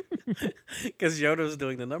way. Because Yoda's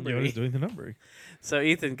doing the numbering. Yoda's doing the numbering. So,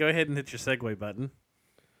 Ethan, go ahead and hit your segue button.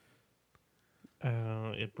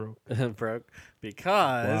 Oh, it broke. broke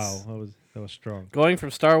because Wow, that was strong. going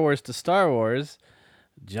from Star Wars to Star Wars,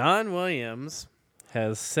 John Williams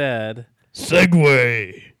has said,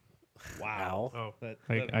 Segway. "Wow." Oh,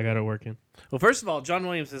 I got it working. Well, first of all, John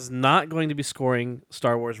Williams is not going to be scoring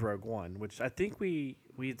Star Wars Rogue One, which I think we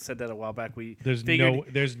had said that a while back.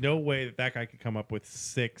 There's no way that guy could come up with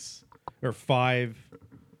 6 or 5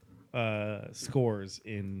 scores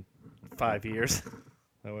in 5 years.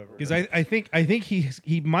 however, because I think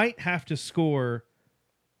he might have to score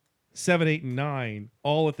 7, 8, and 9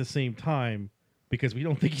 all at the same time because we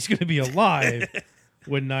don't think he's going to be alive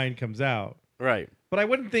when 9 comes out. Right. But I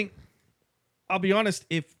wouldn't think. I'll be honest.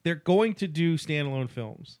 If they're going to do standalone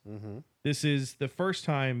films, this is the first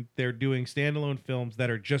time they're doing standalone films that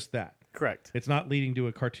are just that. Correct. It's not leading to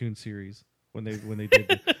a cartoon series when they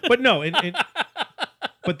did. But no,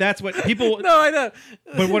 but that's what people. No, I know.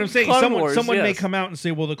 But what I'm saying, Clone Wars, someone may yes. come out and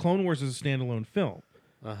say, "Well, the Clone Wars is a standalone film."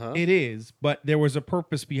 Uh-huh. It is, but there was a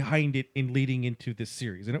purpose behind it in leading into this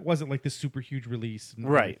series, and it wasn't like this super huge release. And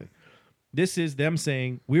Right. everything. This is them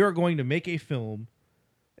saying we are going to make a film,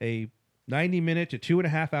 a 90-minute to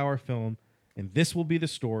 2.5-hour film, and this will be the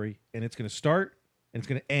story, and it's going to start and it's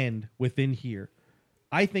going to end within here.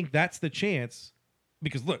 I think that's the chance,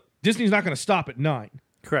 because look, Disney's not going to stop at 9.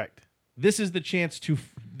 Correct. This is the chance to.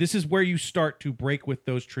 This is where you start to break with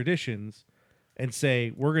those traditions, and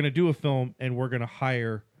say we're going to do a film and we're going to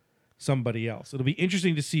hire somebody else. It'll be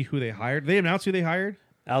interesting to see who they hired. They announced who they hired.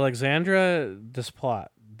 Alexandra Desplat.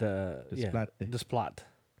 Desplat.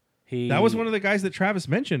 That was one of the guys that Travis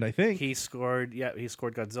mentioned, I think. He scored. Yeah, he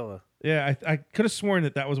scored Godzilla. Yeah, I could have sworn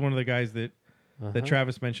that was one of the guys that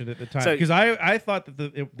Travis mentioned at the time, So- because I thought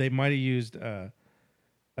that they might have used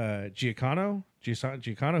Giancano,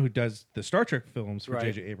 who does the Star Trek films for Right.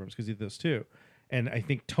 J.J. Abrams, because he did those too. And I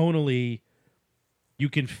think tonally, you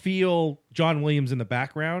can feel John Williams in the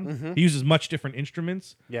background. He uses much different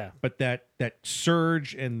instruments, Yeah. but that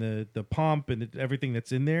surge and the pomp and everything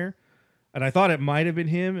that's in there. And I thought it might have been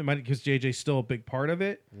him. It might, because JJ's still a big part of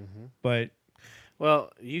it. But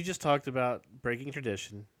Well, you just talked about breaking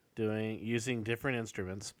tradition, using different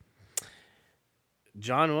instruments.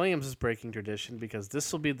 John Williams is breaking tradition because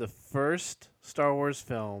this will be the first Star Wars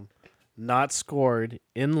film not scored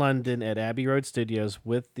in London at Abbey Road Studios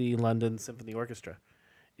with the London Symphony Orchestra.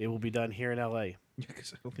 It will be done here in LA.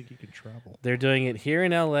 because I don't think he can travel. They're doing it here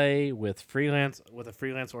in LA with a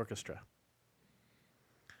freelance orchestra.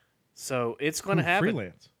 So it's going to happen.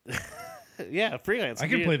 Freelance. Yeah, freelance. I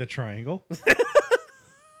can play the triangle.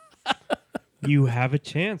 You have a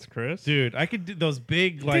chance, Chris. Dude, I could do those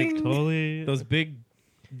big, like, Totally. those big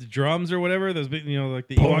drums or whatever. Those big, like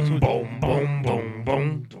the boom, Ewoks. boom, boom,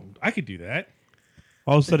 boom, boom. I could do that.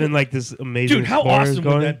 All of a sudden, like this amazing Dude, how score is awesome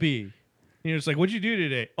going. would that be? It's like, what'd you do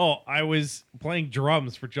today? Oh, I was playing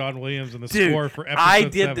drums for John Williams and the Dude, score for episode I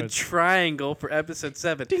did 7. the triangle for episode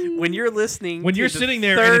 7. When you're listening, When to you're the sitting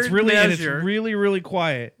there and it's third really measure, really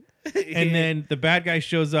quiet, and then the bad guy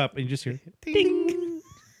shows up and you just hear ding,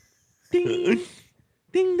 ding,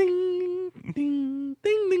 ding, ding, ding, ding,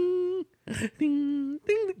 ding, ding,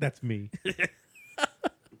 ding. That's me.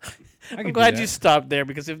 I'm glad you stopped there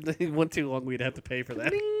because if it went too long, we'd have to pay for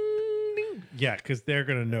that. Yeah, because they're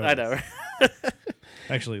gonna know. I know.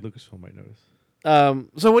 Actually, Lucasfilm might notice.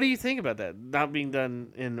 So what do you think about that not being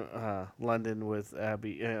done in London with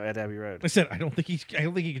Abbey at Abbey Road? I said I don't think he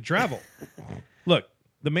can travel. Look,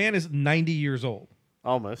 the man is 90 years old.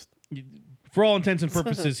 Almost. For all intents and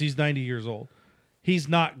purposes, he's 90 years old. He's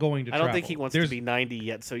not going to I travel. don't think he wants to be 90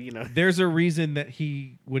 yet. So There's a reason that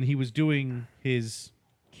when he was doing his.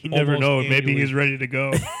 You never almost know. Maybe annually- he's ready to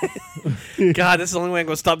go. God, this is the only way I'm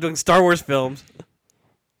going to stop doing Star Wars films.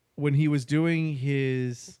 When he was doing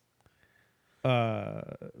his the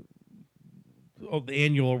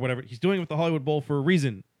annual or whatever, he's doing it with the Hollywood Bowl for a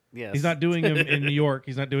reason. Yes. He's not doing them in New York.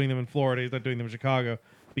 He's not doing them in Florida. He's not doing them in Chicago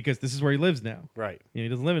because this is where he lives now. Right. He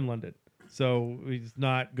doesn't live in London, so he's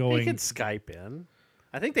not He going. could Skype in.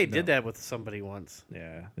 I think they did that with somebody once.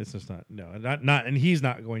 Yeah, it's just not, and he's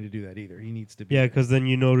not going to do that either. He needs to be. Yeah, because then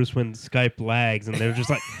you notice when Skype lags and they're just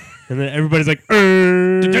like, and then everybody's like,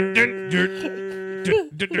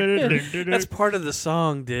 That's part of the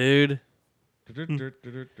song, dude.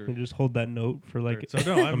 and just hold that note for like So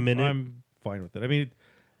no, a minute. I'm fine with it. I mean,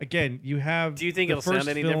 again, you have. Do you think the it'll sound first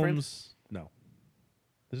any different? films- No,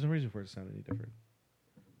 there's no reason for it to sound any different.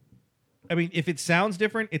 I mean, if it sounds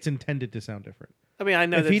different, it's intended to sound different. I mean, I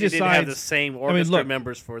know If that he you didn't have the decides- same orchestra look.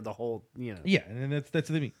 members for the whole, Yeah, and that's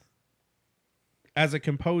what I mean. As a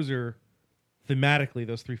composer, thematically,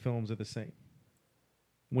 those three films are the same.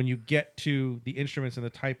 When you get to the instruments and the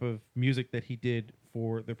type of music that he did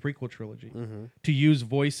for the prequel trilogy Mm-hmm. to use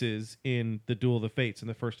voices in the Duel of the Fates in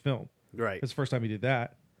the first film. Right. That's the first time he did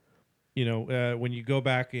that. You know, when you go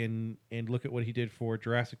back and look at what he did for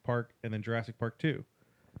Jurassic Park and then Jurassic Park 2.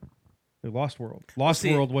 The Lost World. Lost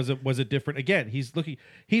World was a different. Again, he's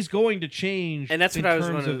going to change, and that's what I was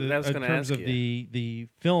going in to terms ask of you. the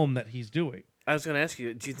film that he's doing. I was going to ask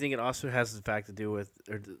you. Do you think it also has the fact to do with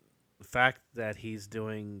or the fact that he's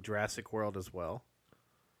doing Jurassic World as well?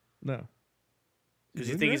 No, Because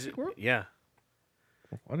you doing think Jurassic World? Yeah.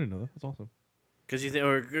 Oh, I didn't know that. That's awesome. Because you think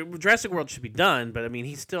or Jurassic World should be done, but I mean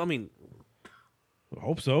he's still. I mean, I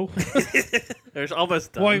hope so. there's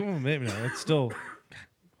almost done. Well, maybe not. It's still. God,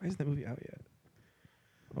 why isn't that movie out yet?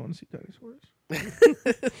 I want to see dinosaurs.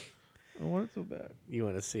 I want it so bad. You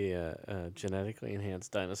want to see a genetically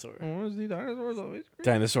enhanced dinosaur? I want to see dinosaurs on my screen.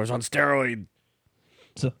 Dinosaurs on steroid.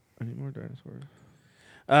 I need more dinosaurs.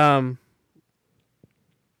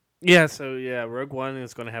 Yeah. So yeah, Rogue One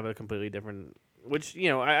is going to have a completely different. Which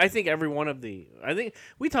I think every one of the. I think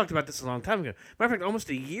we talked about this a long time ago. Matter of fact, almost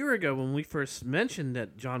a year ago when we first mentioned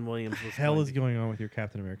that John Williams was. What the hell is going on with your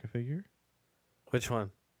Captain America figure? Which one?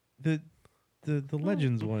 The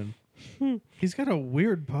Legends one. He's got a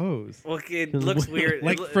weird pose. Well, it looks weird.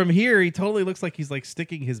 Like from here, he totally looks like he's like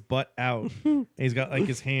sticking his butt out. And he's got like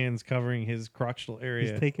his hands covering his crotchal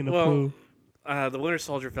area. He's taking a Well, poo. The Winter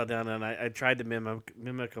Soldier fell down, and I tried to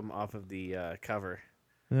mimic him off of the cover.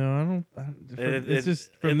 No, I don't. It's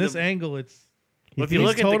just from this angle. It's. Well, if you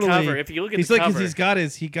look at the cover, he's like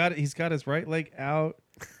he's got his right leg out,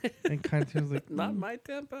 and kind of feels like not my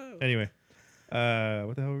tempo. Anyway,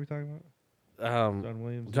 what the hell were we talking about?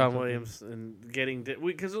 John Williams, and getting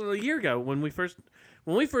because a year ago when we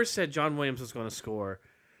first said John Williams was going to score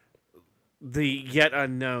the yet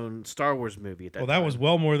unknown Star Wars movie. At that that time. was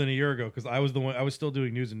well more than a year ago because I was the one. I was still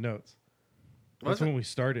doing news and notes. That's when we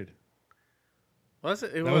started. Was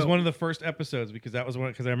it? That was one of the first episodes because that was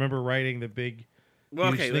one because I remember writing the big.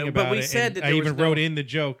 Well, huge okay, thing but about we it, said and that I there even was wrote in the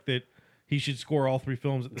joke that he should score all three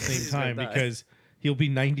films at the same time gonna die. because he'll be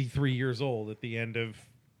 93 years old at the end of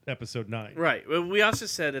episode 9. Right. Well, we also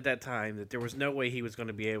said at that time that there was no way he was going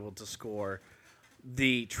to be able to score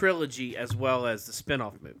the trilogy as well as the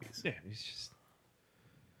spin-off movies. Yeah, he's just.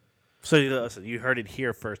 So listen, you heard it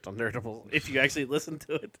here first on Nerdable. If you actually listened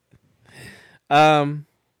to it.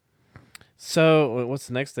 So what's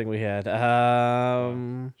the next thing we had?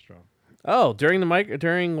 Strong. Oh,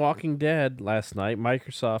 during Walking Dead last night,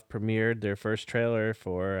 Microsoft premiered their first trailer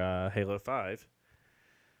for Halo 5.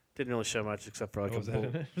 Didn't really show much except for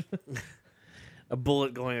like a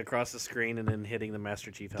bullet going across the screen and then hitting the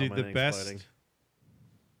Master Chief helmet Dude, the and best. exploding.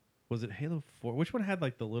 Was it Halo 4? Which one had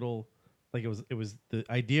like the little, like it was the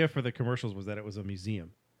idea for the commercials was that it was a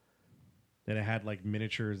museum. That it had like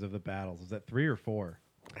miniatures of the battles. Was that 3 or 4?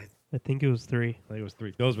 I think it was 3. I think it was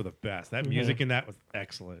 3. Those were the best. That music in that was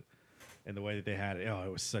excellent, and the way that they had it.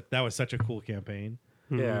 Oh, that was such a cool campaign.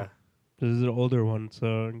 Yeah. This is an older one,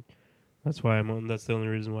 so that's why I'm on. That's the only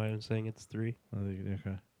reason why I'm saying it's 3.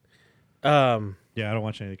 Okay. Yeah, I don't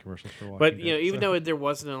watch any of the commercials for Walking but Dead, even though there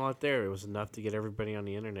wasn't a lot there, it was enough to get everybody on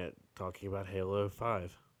the internet talking about Halo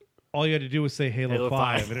 5. all you had to do was say Halo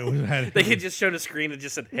 5, and it was had. They could just show the screen and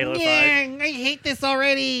just said Halo 5. I hate this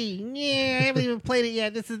already. Yeah, I haven't even played it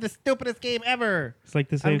yet. This is the stupidest game ever. It's like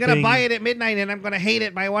the same I'm gonna thing. buy it at midnight, and I'm gonna hate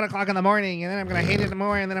it by 1:00 in the morning, and then I'm gonna hate it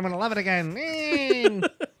more, and then I'm gonna love it again.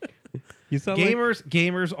 You sound like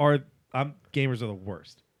Gamers are the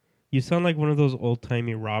worst. you sound like one of those old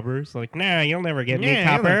timey robbers. Like, nah, you'll never get me,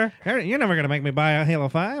 copper. You're never gonna make me buy a Halo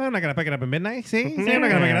 5. I'm not gonna pick it up at midnight. See, I'm not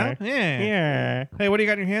gonna pick it up. Yeah. Yeah. Hey, what do you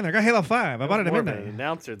got in your hand? I got Halo 5. I bought it at More of midnight. an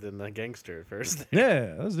announcer than a gangster at first.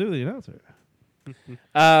 Yeah, let's do the announcer.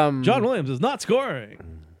 John Williams is not scoring.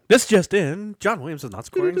 This just in: John Williams is not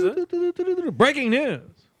scoring. Breaking news.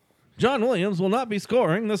 John Williams will not be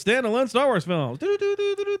scoring the standalone Star Wars films.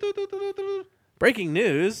 Breaking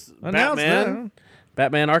news: Announced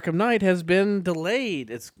Batman Arkham Knight has been delayed.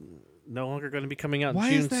 It's no longer going to be coming out Why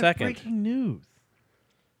June is that 2nd. breaking news?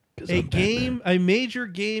 A major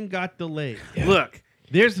game got delayed. Yeah. Look,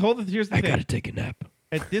 Here's the I thing. gotta take a nap.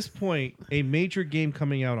 At this point, a major game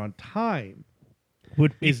coming out on time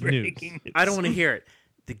Would be is news. breaking news. I don't want to hear it.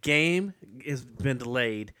 The game has been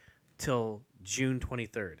delayed till June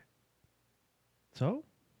 23rd. So?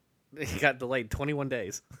 It got delayed 21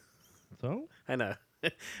 days. So? I know.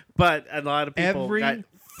 But a lot of people Every- got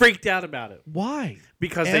freaked out about it Why?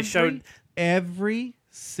 because they showed every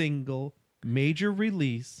single major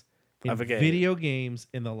release in Of a game. video games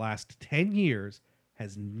in the last 10 years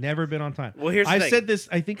has never been on time. Well, here's the I thing. said this.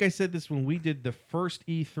 I think I said this when we did the first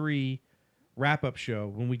E3 wrap-up show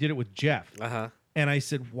when we did it with Jeff. Uh-huh. And I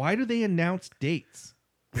said, why do they announce dates?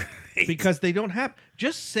 Because they don't have.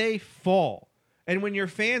 Just say fall. And when your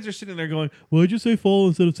fans are sitting there going, why'd you say fall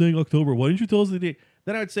instead of saying October? Why didn't you tell us the date?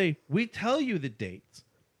 Then I would say, we tell you the dates.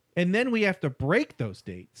 And then we have to break those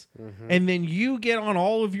dates. And then you get on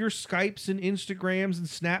all of your Skypes and Instagrams and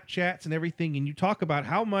Snapchats and everything, and you talk about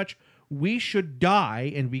how much we should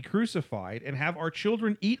die and be crucified and have our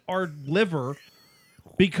children eat our liver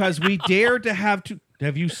because we dared to have to.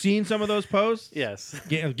 Have you seen some of those posts? Yes.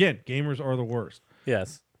 Again, gamers are the worst.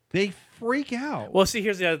 Yes. They freak out. Well, see,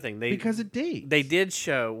 here's the other thing. Because of dates. They did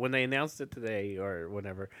show, when they announced it today or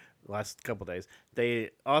whatever, last couple days, they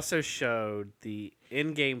also showed the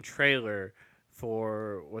in-game trailer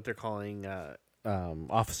for what they're calling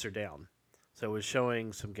Officer Down. So it was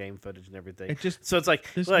showing some game footage and everything. So it's like,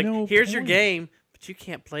 look, no here's your point. game, but you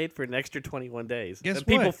can't play it for an extra 21 days. Guess And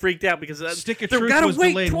people what? freaked out because Stick of they've Truth got to was wait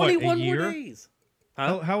delayed, what, a 21 more year? days.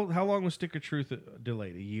 Huh? How long was Stick of Truth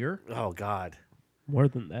delayed? A year? Oh, God. More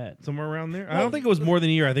than that. Somewhere around there? I don't think it was more than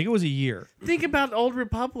a year. I think it was a year. Think about Old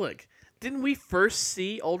Republic. Didn't we first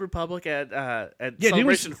see Old Republic at Yeah,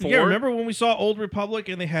 Celebration 4? Yeah, remember when we saw Old Republic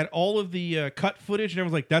and they had all of the cut footage and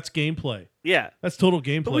everyone's like, that's gameplay. Yeah. That's total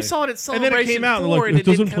gameplay. But we saw it at And Celebration then it came out 4 and like, and it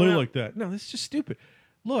doesn't didn't come play out. like that. No, that's just stupid.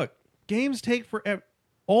 Look, games take forever.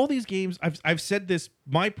 All these games, I've said this,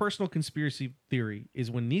 my personal conspiracy theory is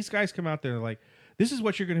when these guys come out there, they're like, this is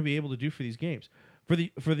what you're going to be able to do for these games. For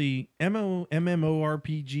the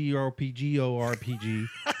MMORPG or PGORPG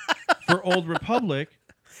for Old Republic,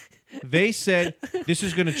 they said this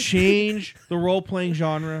is going to change the role-playing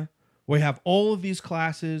genre. We have all of these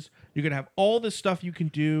classes. You're going to have all this stuff you can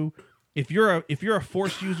do. If you're a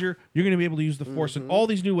Force user, you're going to be able to use the Force in all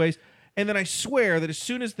these new ways. And then I swear that as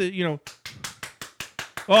soon as oh,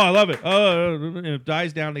 I love it. And it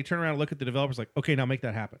dies down. They turn around and look at the developers like, okay, now make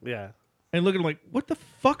that happen. Yeah. And look at them like, what the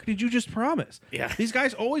fuck did you just promise? Yeah. These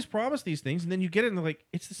guys always promise these things, and then you get it and they're like,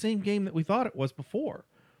 it's the same game that we thought it was before.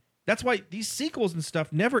 That's why these sequels and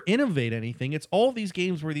stuff never innovate anything. It's all these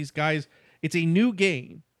games where these guys, it's a new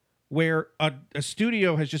game where a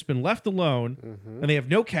studio has just been left alone and they have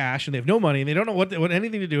no cash and they have no money and they don't know what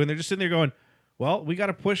anything to do. And they're just sitting there going, well, we got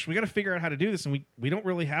to push, we got to figure out how to do this. And we don't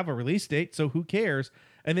really have a release date, so who cares?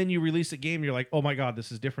 And then you release a game, and you're like, oh my God,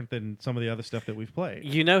 this is different than some of the other stuff that we've played.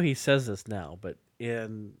 You know he says this now, but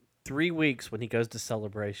in 3 weeks when he goes to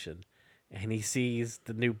Celebration and he sees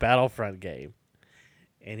the new Battlefront game,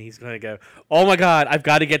 and he's going to go, oh my God, I've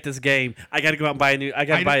got to get this game. I got to go out and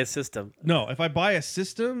buy buy a system. No, if I buy a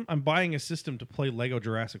system, I'm buying a system to play Lego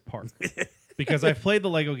Jurassic Park. Because I've played the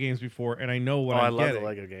Lego games before, and I know what I I'm love getting. the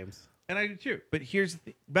Lego games. And I do too. But here's the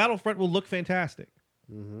thing. Battlefront will look fantastic.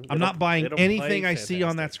 Mm-hmm. I'm not buying it'll anything play I see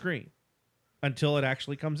on that fantastic. screen until it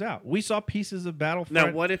actually comes out. We saw pieces of Battlefront.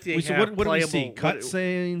 Now, what if they we saw, have what did we see? playable- what-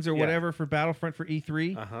 Cutscenes or Yeah. whatever for Battlefront for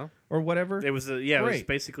E3 Uh-huh. or whatever? It was it was Great.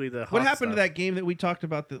 basically the What hot happened to stuff. that game that we talked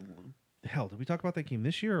about? Hell, did we talk about that game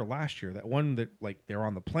this year or last year? That one that like they're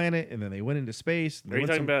on the planet and then they went into space. and Are they you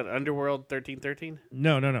went talking about Underworld 1313?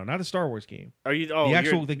 No, not a Star Wars game. Are you?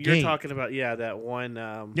 actual- you're game. talking about that one.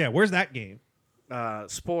 Yeah, where's that game?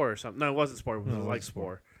 Spore or something. No, it wasn't Spore. It was No, it like wasn't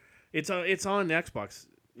Spore. It's on Xbox.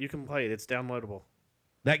 You can play it. It's downloadable.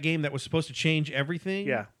 That game that was supposed to change everything.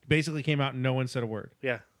 Yeah. basically came out and no one said a word.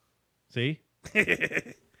 Yeah. See, Or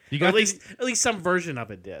you at least some version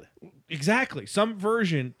of it did. exactly some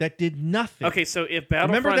version that did nothing. Okay, so if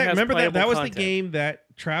Battlefront has Remember that playable was content, the game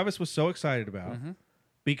that Travis was so excited about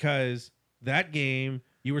because that game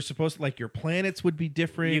you were supposed to like your planets would be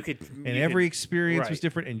different. You could- and you every could- experience was right.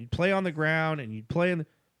 different, and you'd play on the ground and you'd play in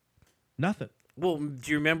nothing. Well,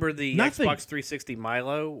 do you remember the Nothing. Xbox 360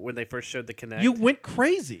 Milo when they first showed the Kinect? You went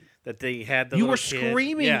crazy. that they had the You little were kid?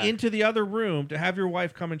 screaming Yeah. into the other room to have your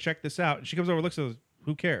wife come and check this out, and she comes over, looks at us,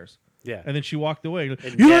 who cares? Yeah. And then she walked away. And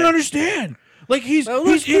You don't Dad- understand. Like he's Oh, look,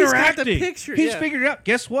 he's he's got interacting. the picture, He's yeah. figured it out.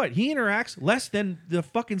 Guess what? He interacts less than the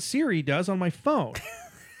fucking Siri does on my phone.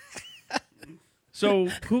 So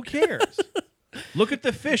who cares? Look at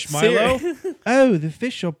the fish, Milo. Oh, the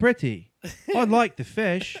fish are pretty. I like the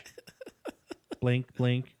fish. Blink,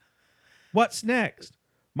 blink. What's next?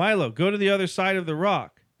 Milo, go to the other side of the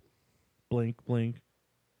rock. Blink, blink.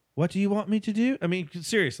 What do you want me to do? I mean,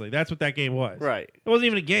 seriously, that's what that game was. Right. It wasn't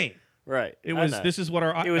even a game. Right. It I was. know. This is what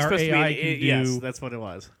our It was supposed AI to be. can do. Yes, that's what it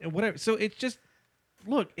was. And whatever. So it's just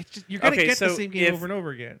look. It's just you're gonna Okay, get the so same game if- over and over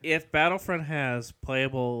again. If Battlefront has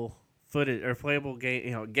playable footage or playable game,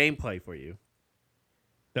 gameplay for you,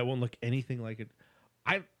 That won't look anything like it.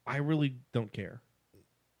 I really don't care.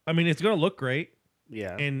 I mean, it's gonna look great,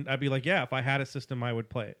 yeah. and I'd be like, yeah, if I had a system, I would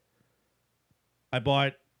play it. I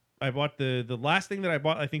bought the last thing that I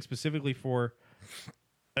bought. I think specifically for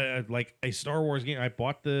like a Star Wars game. I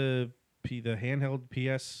bought the handheld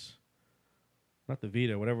PS, not the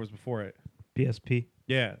Vita, whatever was before it. PSP.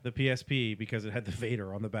 Yeah, the PSP, because it had the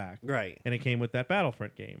Vader on the back. Right. And it came with that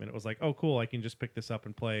Battlefront game. And it was like, oh, cool, I can just pick this up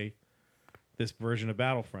and play this version of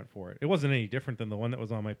Battlefront for it. It wasn't any different than the one that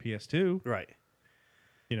was on my PS2. Right.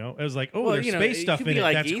 You know, it was like, oh, Well, there's you know, space it stuff could in be it.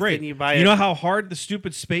 like That's Ethan, great. you buy You a- know how hard the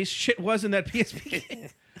stupid space shit was in that PSP game?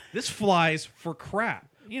 This flies for crap.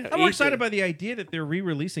 You know, I'm more Ethan- excited by the idea that they're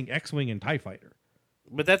re-releasing X-Wing and TIE Fighter.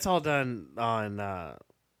 But that's all done on.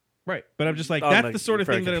 Right. But I'm just like, On that's the- the sort of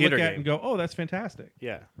for a thing that I look computer at game. and go, oh, that's fantastic.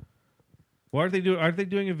 Yeah. Well, aren't they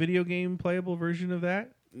doing a video game playable version of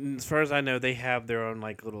that? As far as I know, they have their own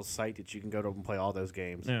like little site that you can go to and play all those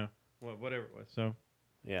games. Yeah. Well, whatever it was. So,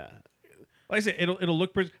 Yeah. like I said, it'll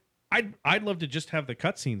look pretty. I'd love to just have the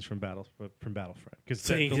cutscenes from Battlefront because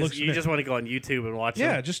So you just want to go on YouTube and watch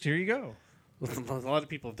yeah, them. just here you go. A lot of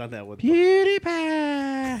people have done that with.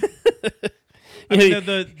 PewDiePie. I mean,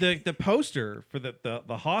 the poster for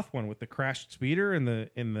the Hoth one with the crashed speeder in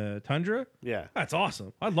the Tundra. Yeah. That's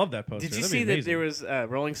awesome. I love that poster. Did you That'd be see that amazing. there was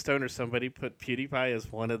Rolling Stone or somebody put PewDiePie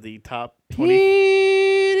as one of the top 20,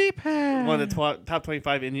 PewDiePie. one of the top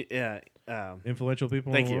 25 influential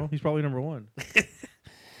people in Thank the you. world? He's probably number one.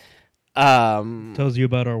 Tells you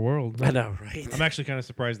about our world. I know, right? I'm actually kind of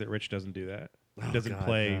surprised that Rich doesn't do that. He Oh, doesn't God,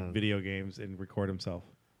 play no. video games and record himself.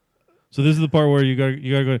 So this is the part where you gotta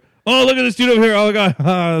go. Oh, look at this dude over here! Oh my god,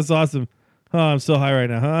 that's awesome! Oh, I'm so high right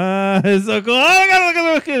now. It's so cool! Oh my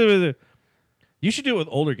god, look at this! You should do it with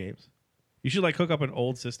older games. You should like hook up an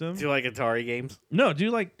old system. Do you like Atari games? No, do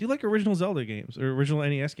like original Zelda games or original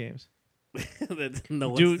NES games.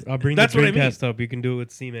 No Dude, one's- I'll bring That's the what I mean. Dreamcast up. You can do it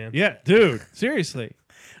with C-Man. Yeah, dude, seriously.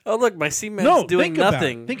 Oh, look, my C-Man's No, doing think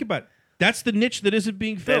nothing. about it. Think about it. That's the niche that isn't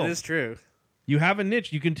being That filled. is true. You have a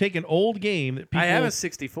niche. You can take an old game that people I have a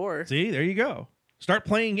 64. see. There you go. Start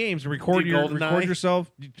playing games and record Do GoldenEye? record yourself,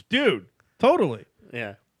 dude. Totally.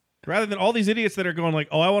 Yeah. Rather than all these idiots that are going like,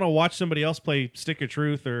 oh, I want to watch somebody else play Stick of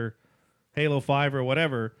Truth or Halo 5 or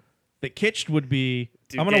whatever. That Kitched would be.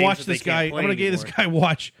 Do I'm gonna games watch that they this guy. I'm can't gonna play give this anymore. guy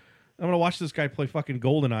watch. I'm gonna watch this guy play fucking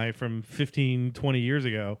GoldenEye from 15, 20 years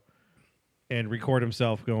ago, and record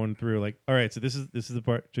himself going through like, all right, so this is the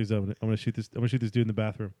part. Jeez, I'm gonna shoot this. I'm gonna shoot this dude in the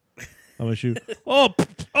bathroom. I'm gonna shoot. Oh,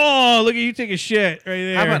 look at you take a shit right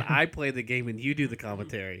there. How about I play the game and you do the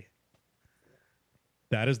commentary?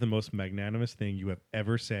 That is the most magnanimous thing you have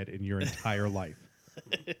ever said in your entire life.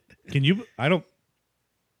 Can you? I don't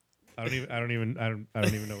even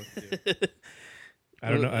know what to do. I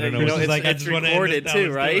don't know. I don't know. You what know, to it's, do. like, I it's just wanna end recorded this now,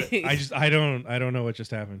 too, let's do right? I don't know what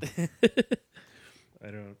just happened.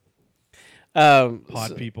 I don't.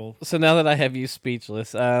 Pod people. So now that I have you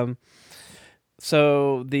speechless,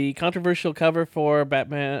 so the controversial cover for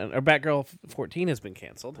Batman or Batgirl 14 has been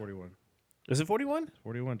canceled. 41. Is it 41?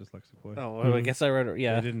 41 dyslexic boy. Oh, well, I guess I wrote it.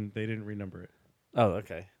 Yeah. They didn't renumber it. Oh,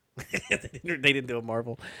 okay. they didn't do a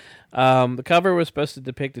Marvel. The cover was supposed to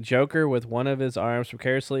depict a Joker with one of his arms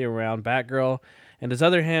precariously around Batgirl and his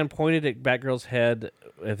other hand pointed at Batgirl's head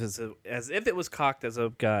as if it was cocked as a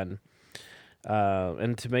gun.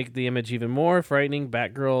 And to make the image even more frightening,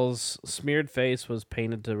 Batgirl's smeared face was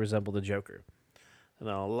painted to resemble the Joker. And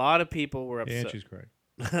a lot of people were upset. And she's crying.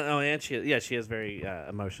 Oh, and she is very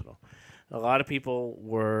emotional. A lot of people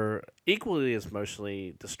were equally as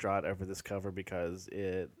emotionally distraught over this cover because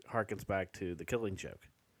it harkens back to The Killing Joke.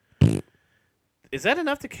 Is that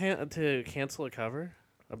enough to cancel a cover?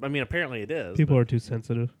 I mean, apparently it is. People are too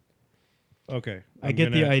sensitive. Okay. I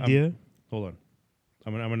get the idea. Hold on.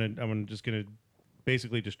 I'm just gonna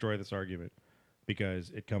basically destroy this argument because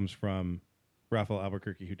it comes from Raphael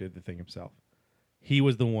Albuquerque, who did the thing himself. He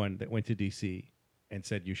was the one that went to DC and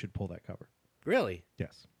said you should pull that cover. Really?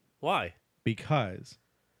 Yes. Why? Because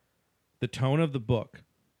the tone of the book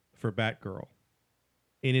for Batgirl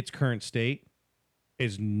in its current state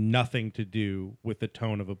is nothing to do with the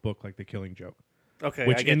tone of a book like The Killing Joke. Okay,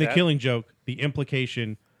 Which I get in The that. Killing Joke, the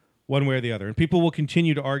implication, one way or the other, and people will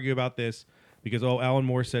continue to argue about this because, Alan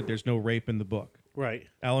Moore said there's no rape in the book. Right.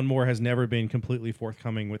 Alan Moore has never been completely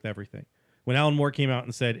forthcoming with everything. When Alan Moore came out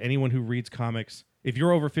and said, anyone who reads comics, if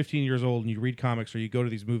you're over 15 years old and you read comics or you go to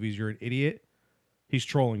these movies, you're an idiot, he's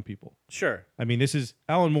trolling people. Sure. I mean,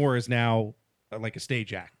 Alan Moore is now like a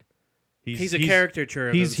stage act. He's a caricature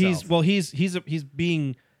of he's himself. he's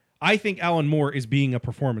being. I think Alan Moore is being a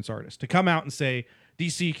performance artist to come out and say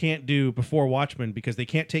DC can't do Before Watchmen because they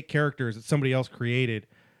can't take characters that somebody else created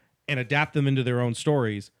and adapt them into their own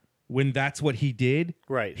stories when that's what he did.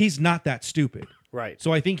 Right. He's not that stupid. Right.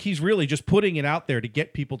 So I think he's really just putting it out there to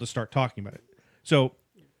get people to start talking about it. So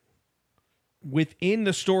within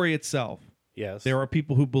the story itself, Yes. there are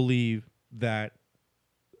people who believe that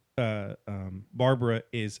Barbara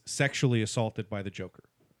is sexually assaulted by the Joker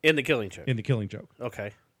In The Killing Joke. in The Killing Joke.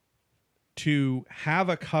 Okay. To have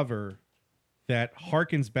a cover that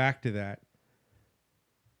harkens back to that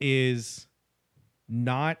is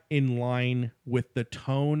not in line with the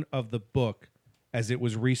tone of the book as it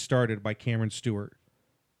was restarted by Cameron Stewart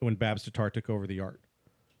when Babs Tatar took over the art.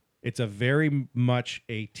 It's a very much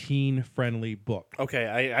a teen-friendly book.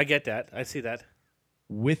 Okay, I get that. I see that.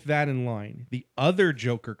 With that in line, the other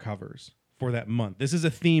Joker covers for that month, this is a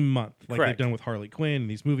theme month, like Correct. they've done with Harley Quinn,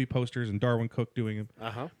 these movie posters, and Darwin Cook doing them.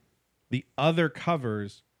 Uh-huh. The other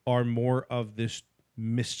covers are more of this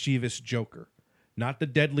mischievous Joker. Not the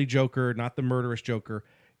deadly Joker, not the murderous Joker.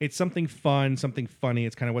 It's something fun, something funny.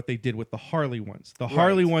 It's kind of what they did with the Harley ones. The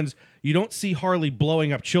Harley ones, you don't see Harley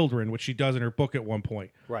blowing up children, which she does in her book at one point.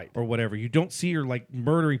 Right. Or whatever. You don't see her like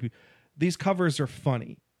murdering people. These covers are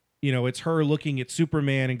funny. You know, it's her looking at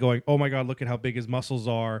Superman and going, "Oh my God, look at how big his muscles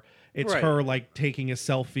are." It's Right. her like taking a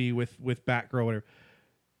selfie with Batgirl. Whatever.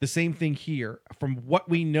 The same thing here. From what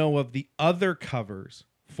we know of the other covers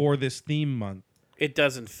for this theme month, It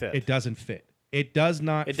doesn't fit. it doesn't fit. It does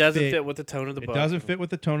not. It doesn't fit with the tone of the It book. doesn't fit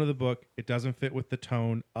with the tone of the book. It doesn't fit with the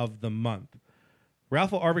tone of the month.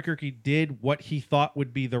 Ralph Albuquerque did what he thought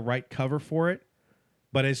would be the right cover for it,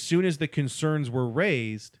 but as soon as the concerns were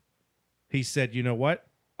raised, he said, "You know what?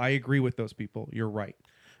 I agree with those people. You're right."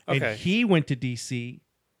 Okay. And he went to DC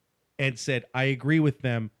and said, "I agree with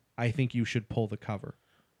them. I think you should pull the cover."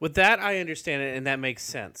 With that, I understand it, and that makes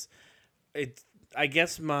sense. I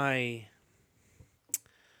guess my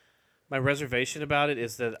reservation about it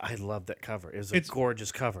is that I love that cover. It's a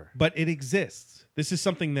gorgeous cover. But it exists. This is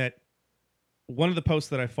something that one of the posts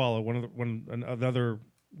that I follow, another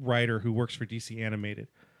writer who works for DC Animated,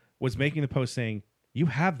 was making the post saying, "You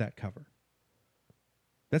have that cover.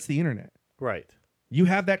 That's the internet. Right. You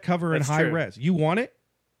have that cover That's in high true. res. You want it?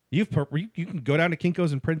 You can go down to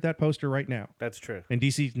Kinko's and print that poster right now. That's true. And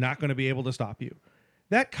DC's not going to be able to stop you.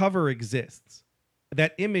 That cover exists.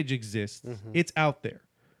 That image exists. Mm-hmm. It's out there.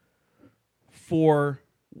 For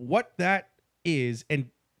what that is, and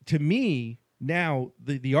to me, now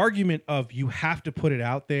the argument of you have to put it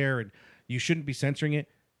out there and you shouldn't be censoring it,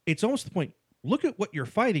 it's almost the point. Look at what you're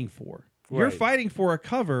fighting for. You're Right. fighting for a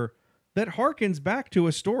cover that harkens back to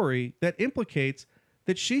a story that implicates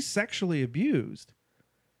that she's sexually abused.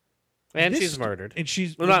 And This she's sto- murdered. And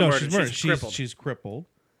she's Well, not no, murdered, she's murdered. she's crippled. She's crippled.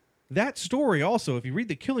 That story also, if you read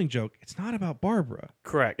The Killing Joke, it's not about Barbara.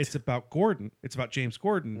 Correct. It's about Gordon. It's about James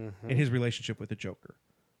Gordon and his relationship with the Joker.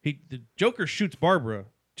 The Joker shoots Barbara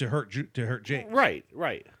to hurt James,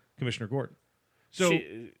 right. Commissioner Gordon. So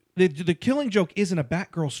She- the Killing Joke isn't a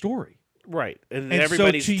Batgirl story. Right. And And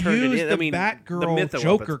everybody's so to turned use it in. the I mean, Batgirl the myth of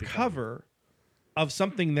Joker what's become. cover of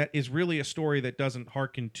something that is really a story that doesn't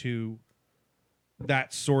hearken to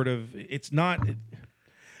that sort of, it's not.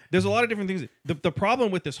 There's a lot of different things. The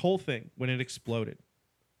problem with this whole thing when it exploded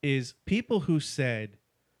is people who said,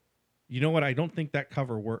 "You know what? I don't think that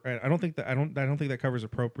cover work. I don't think that cover is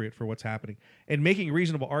appropriate for what's happening," and making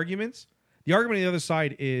reasonable arguments. The argument on the other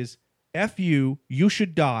side is, "F you. You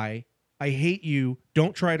should die. I hate you.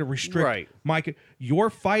 Don't try to restrict Right. my." You're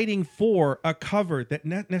fighting for a cover that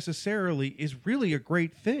not necessarily is really a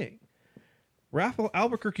great thing. Ralph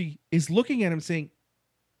Albuquerque is looking at him saying,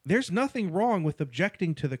 "There's nothing wrong with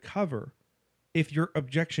objecting to the cover if your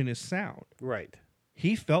objection is sound." Right.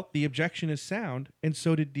 He felt the objection is sound, and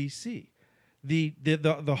so did DC.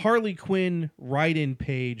 The Harley Quinn write-in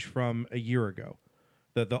page from a year ago,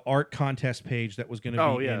 the art contest page that was going to be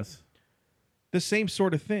Oh, in, yes. the same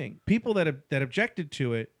sort of thing. People that objected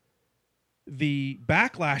to it, the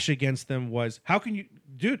backlash against them was, "How can you,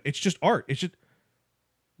 dude? It's just art. It's just,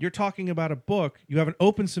 you're talking about a book. You have an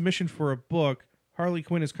open submission for a book. Harley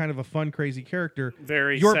Quinn is kind of a fun, crazy character.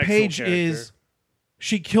 Very Your sexual page character. is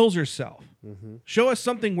she kills herself. Mm-hmm. Show us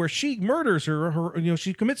something where she murders her,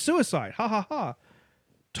 she commits suicide. Ha ha ha.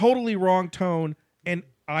 Totally wrong tone." And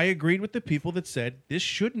I agreed with the people that said this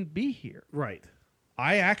shouldn't be here. Right.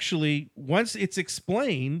 I actually, once it's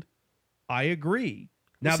explained, I agree.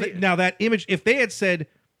 Now, See- now that image, if they had said,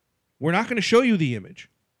 "We're not going to show you the image,"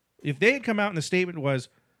 if they had come out and the statement was,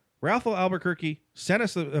 "Ralph Albuquerque sent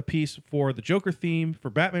us a piece for the Joker theme for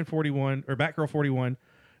Batman 41 or Batgirl 41.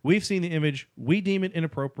 We've seen the image. We deem it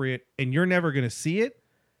inappropriate, and you're never going to see it,"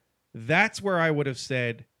 that's where I would have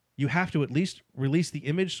said, you have to at least release the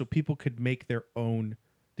image so people could make their own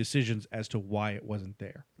decisions as to why it wasn't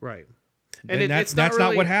there. Right. And that's it's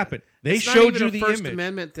not what happened. They it's not showed even you a the First image.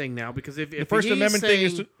 Amendment thing now, because if The First he's Amendment saying,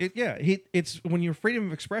 thing is, it's when you're freedom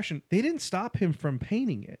of expression. They didn't stop him from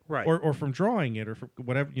painting it, Right. or from drawing it, or from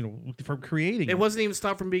whatever, from creating it. it wasn't even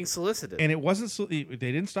stopped from being solicited. And it wasn't. They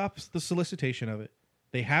didn't stop the solicitation of it.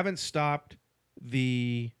 They haven't stopped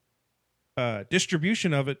the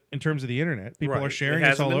distribution of it in terms of the internet. People Right. are sharing It this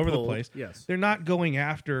hasn't all been over pulled. the place. Yes. They're not going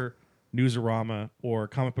after Newsarama or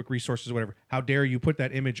Comic Book Resources or whatever. How dare you put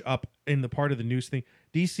that image up in the part of the news thing?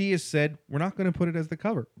 DC has said we're not going to put it as the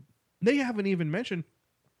cover. They haven't even mentioned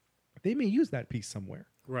they may use that piece somewhere.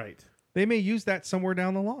 Right. They may use that somewhere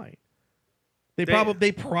down the line. They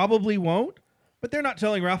They- probably won't, but they're not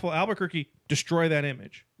telling Raphael Albuquerque destroy that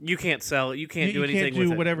image. You can't sell it. You can't do anything can't do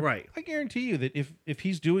with whatever. it. Right. I guarantee you that if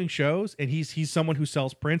he's doing shows and he's someone who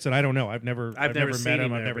sells prints, and I don't know, I've never never seen met him,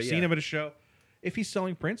 him I've there, never but seen yeah. him at a show. If he's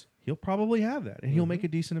selling prints, he'll probably have that, and he'll make a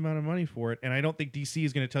decent amount of money for it. And I don't think DC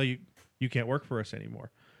is going to tell you you can't work for us anymore.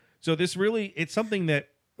 So this really, it's something that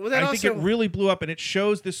Well, that I think it also- really blew up, and it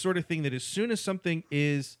shows this sort of thing that as soon as something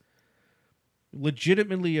is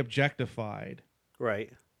legitimately objectified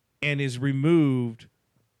Right. and is removed,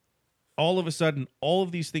 all of a sudden, all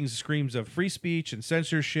of these things screams of free speech and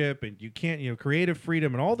censorship, and you can't, creative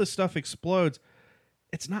freedom, and all this stuff explodes.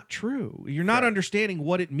 It's not true. You're not understanding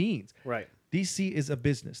what it means. Right. DC is a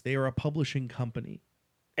business. They are a publishing company.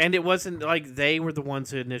 And it wasn't like they were the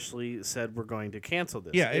ones who initially said we're going to cancel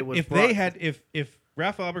this. Yeah, it was if brought- they had, if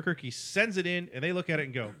Raphael Albuquerque sends it in and they look at it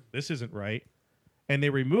and go, "This isn't right," and they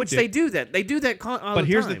removed which it, they do that. They do that all but the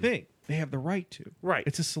here's time. the thing: they have the right to. Right.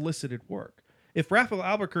 It's a solicited work. If Raphael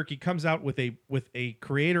Albuquerque comes out with a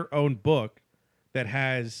creator-owned book that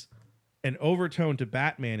has an overtone to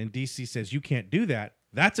Batman, and DC says you can't do that,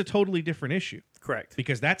 that's a totally different issue Correct.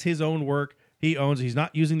 because that's his own work. He owns. He's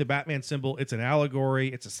not using the Batman symbol. It's an allegory.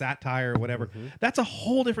 It's a satire, whatever. That's a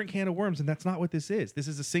whole different can of worms, and that's not what this is. This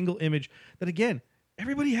is a single image that, again,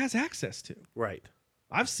 everybody has access to. Right.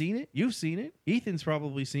 I've seen it. You've seen it. Ethan's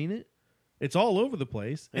probably seen it. It's all over the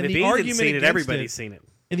place. And if the Ethan's argument seen it, against everybody's seen it.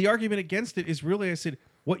 And the argument against it is really, I said,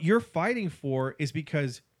 what you're fighting for is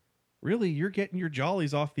because really you're getting your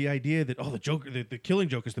jollies off the idea that, the Joker, the Killing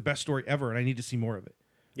Joke is the best story ever, and I need to see more of it.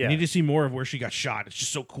 Yeah. I need to see more of where she got shot. It's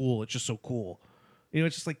just so cool. It's just so cool.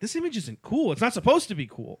 It's just like, this image isn't cool. It's not supposed to be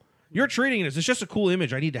cool. You're treating it as it's just a cool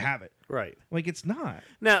image. I need to have it. Right. Like, it's not.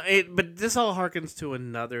 Now, but this all harkens to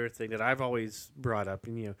another thing that I've always brought up.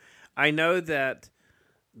 And I know that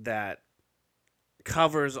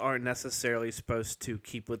covers aren't necessarily supposed to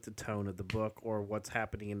keep with the tone of the book or what's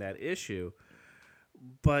happening in that issue,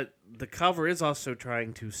 but the cover is also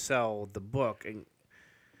trying to sell the book. And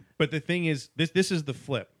But the thing is, this is the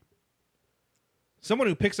flip. Someone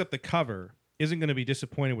who picks up the cover isn't going to be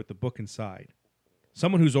disappointed with the book inside.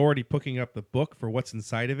 Someone who's already picking up the book for what's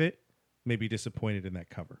inside of it may be disappointed in that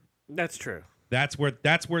cover. that's true. That's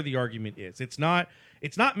where the argument is. It's not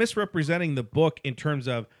misrepresenting the book in terms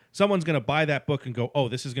of someone's going to buy that book and go, "Oh,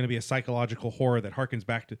 this is going to be a psychological horror that harkens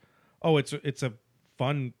back to, it's a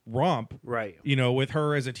fun romp." Right. With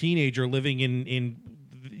her as a teenager living in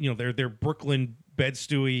their Brooklyn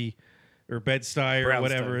Bed-Stuy or Bed-Stuy or Brownstone.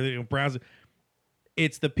 whatever, Brownstone.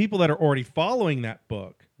 It's the people that are already following that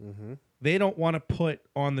book. Mm-hmm. They don't want to put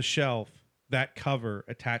on the shelf that cover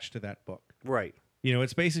attached to that book. Right.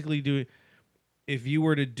 It's basically doing, if you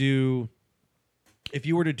were to do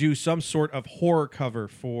some sort of horror cover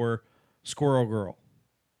for Squirrel Girl,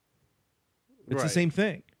 it's the Right. same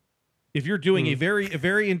thing. If you're doing a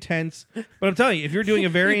very intense, but I'm telling you, if you're doing a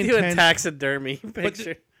very You do a intense taxidermy but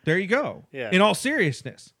picture. there you go. Yeah. In all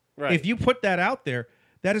seriousness, Right. if you put that out there,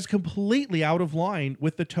 that is completely out of line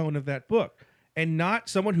with the tone of that book, and not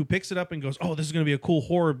someone who picks it up and goes, "Oh, this is going to be a cool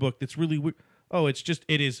horror book that's really weird." Oh,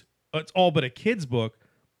 it's all but a kid's book.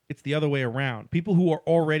 It's the other way around. People who are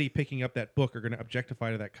already picking up that book are going to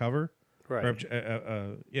objectify to that cover. Right.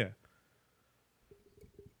 Yeah.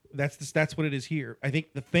 That's what it is here. I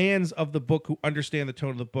think the fans of the book who understand the tone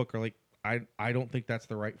of the book are like, I don't think that's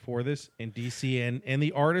the right for this, and DC and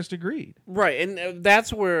the artist agreed. Right. And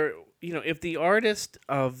that's where, if the artist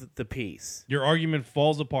of the piece, Your argument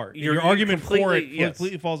falls apart. Your argument for it completely- yes.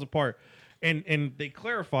 completely falls apart. And they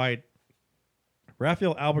clarified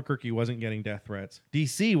Raphael Albuquerque wasn't getting death threats.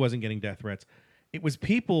 DC wasn't getting death threats. It was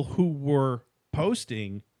people who were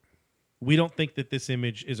posting, "We don't think that this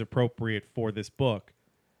image is appropriate for this book."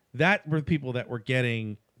 That were the people that were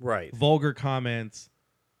getting right. vulgar comments,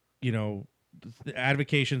 the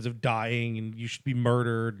advocations of dying and you should be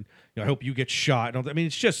murdered. I hope you get shot. I mean,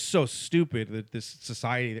 it's just so stupid that this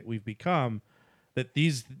society that we've become. that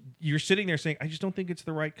you're sitting there saying, I just don't think it's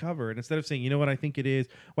the right cover. And instead of saying, you know what, I think it is.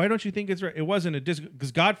 Why don't you think it's right? It wasn't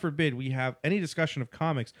because God forbid we have any discussion of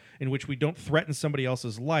comics in which we don't threaten somebody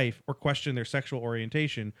else's life or question their sexual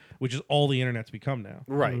orientation, which is all the internet's become now.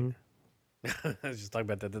 Right. Mm-hmm. I was just talking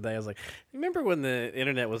about that today. I was like, remember when the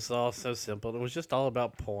internet was all so simple? It was just all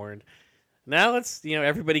about porn. Now it's,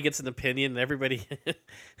 everybody gets an opinion. And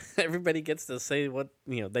everybody gets to say what,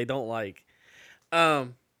 they don't like.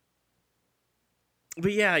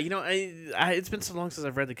 But yeah, it's been so long since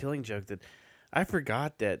I've read The Killing Joke that I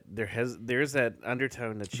forgot that there's that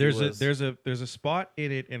undertone that there's a spot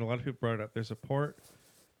in it, and a lot of people brought it up. There's a part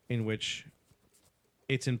in which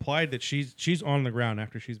it's implied that she's on the ground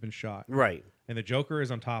after she's been shot, right, and the Joker is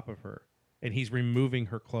on top of her, and he's removing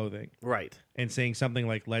her clothing, right, and saying something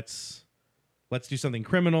like "Let's do something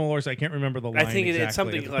criminal," or I can't remember the line. I think exactly. It's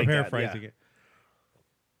something like that. Paraphrasing it.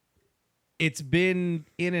 It's been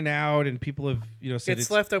in and out, and people have said it's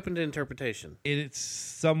left open to interpretation. It's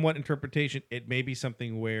somewhat interpretation. It may be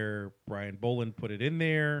something where Brian Boland put it in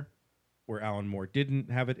there, where Alan Moore didn't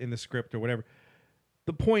have it in the script or whatever.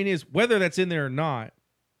 The point is, whether that's in there or not,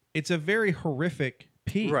 it's a very horrific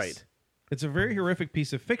piece. Right. It's a very horrific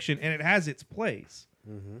piece of fiction, and it has its place.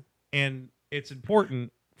 Mm-hmm. And it's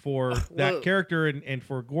important for that character and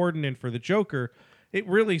for Gordon and for the Joker. It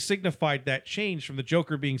really signified that change from the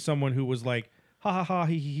Joker being someone who was like, ha ha ha,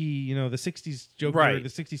 he, the 60s Joker, right. the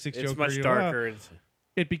 66 Joker. It's much darker.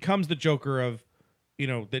 It becomes the Joker of,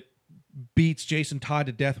 that beats Jason Todd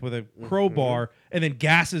to death with a crowbar and then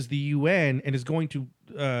gasses the UN and is going to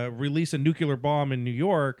release a nuclear bomb in New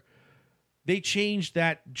York. They changed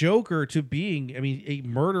that Joker to being, a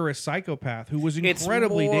murderous psychopath who was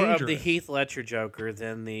incredibly dangerous. dangerous. Of the Heath Ledger Joker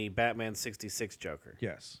than the Batman 66 Joker.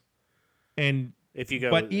 Yes. And if you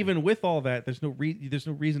go, but even with all that, there's no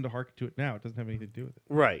reason to harken to it now. It doesn't have anything to do with it.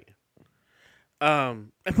 Right. But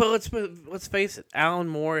let's face it. Alan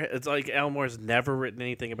Moore. It's like Alan Moore has never written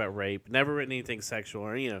anything about rape, never written anything sexual,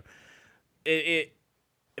 or if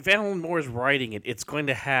Alan Moore is writing it, it's going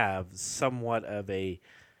to have somewhat of a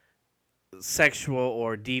sexual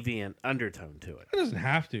or deviant undertone to it. It doesn't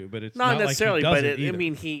have to, but it's not necessarily. Like but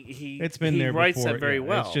he it's been there writes before. that very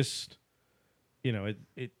well. It's just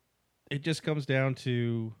it just comes down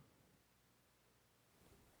to.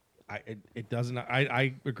 It doesn't.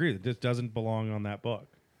 I agree. It just doesn't belong on that book.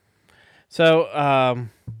 So,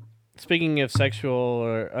 speaking of sexual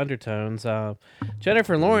or undertones,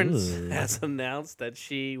 Jennifer Lawrence has announced that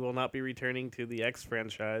she will not be returning to the X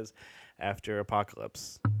franchise after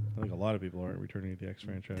Apocalypse. I think a lot of people aren't returning to the X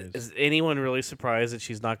franchise. Is anyone really surprised that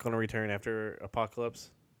she's not going to return after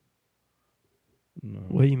Apocalypse? No.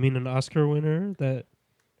 What, you mean an Oscar winner that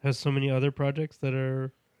has so many other projects that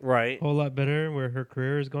are right a whole lot better, where her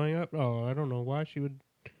career is going up? Oh, I don't know why she would.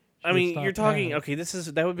 You're talking. Okay,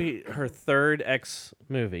 that would be her third X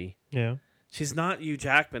movie. Yeah, she's not Hugh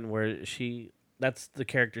Jackman, where that's the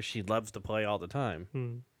character she loves to play all the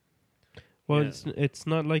time. Well, it's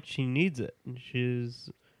not like she needs it. She's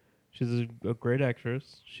a great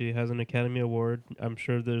actress. She has an Academy Award. I'm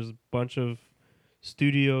sure there's a bunch of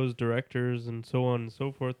studios, directors, and so on and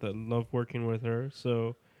so forth that love working with her.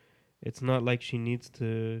 So it's not like she needs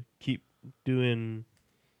to keep doing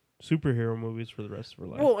superhero movies for the rest of her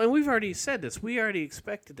life. Well, and we've already said this. We already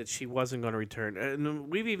expected that she wasn't going to return. And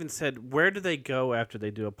we've even said, where do they go after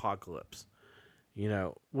they do Apocalypse?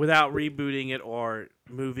 Without rebooting it or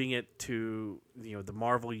moving it to, the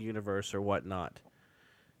Marvel universe or whatnot.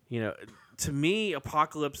 To me,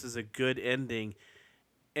 Apocalypse is a good ending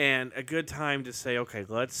and a good time to say, okay,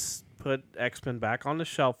 let's put X-Men back on the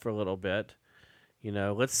shelf for a little bit.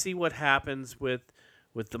 Let's see what happens with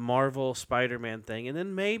the Marvel Spider-Man thing, and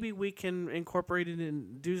then maybe we can incorporate it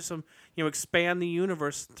and do some, expand the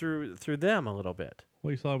universe through them a little bit.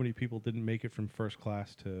 Well, you saw how many people didn't make it from First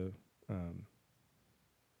Class to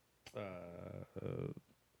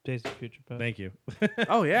Days of Future Past. Thank you.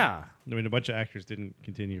 Oh yeah. A bunch of actors didn't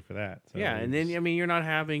continue for that. So yeah, and then you're not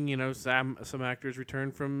having some actors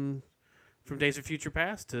return from Days of Future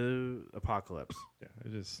Past to Apocalypse. Yeah,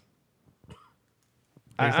 it just.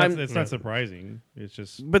 It's not surprising. It's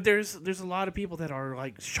just. But there's a lot of people that are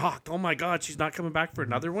like shocked. Oh my God, she's not coming back for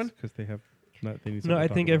another one because they have. No, I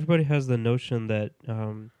think everybody has the notion that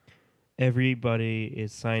everybody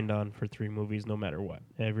is signed on for 3 movies no matter what.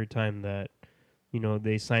 Every time that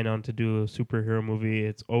they sign on to do a superhero movie,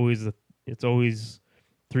 it's always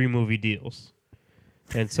 3 movie deals,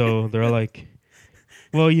 and so they're like,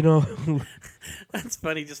 well, That's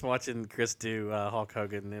funny. Just watching Chris do Hulk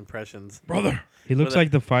Hogan impressions, brother. He looks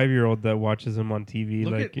like the 5-year-old that watches him on TV.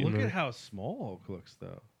 Look at how small Hulk looks,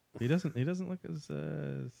 though. He doesn't look as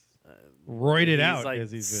roided out like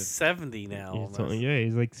as he's been. 70 now. He's almost.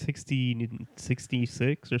 he's like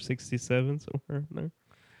 66 or 67 somewhere in there.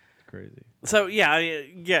 It's crazy. So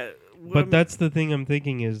But that's the thing I'm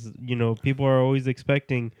thinking is, people are always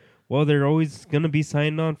expecting, well, they're always going to be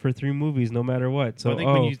signed on for 3 movies no matter what. So I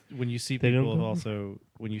think when you see they don't people go- also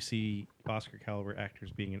when you see Oscar caliber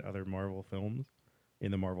actors being in other Marvel films,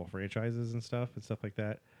 in the Marvel franchises and stuff like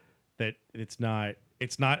that, that it's not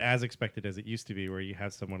as expected as it used to be, where you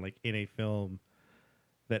have someone like in a film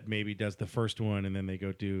that maybe does the first one and then they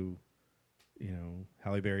go do,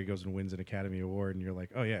 Halle Berry goes and wins an Academy Award and you're like,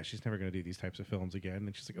 oh yeah, she's never going to do these types of films again.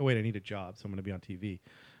 And she's like, oh wait, I need a job, so I'm going to be on TV.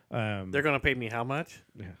 they're going to pay me how much?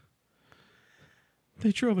 Yeah.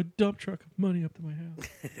 They drove a dump truck of money up to my house.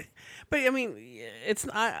 But I mean, it's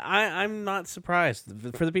I'm not surprised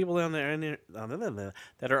for the people down there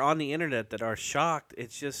that are on the internet that are shocked.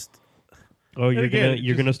 It's just Oh, you're again,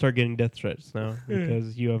 gonna gonna start getting death threats now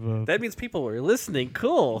because you have a. that means people are listening.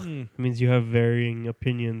 Cool. It means you have varying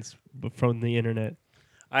opinions from the internet.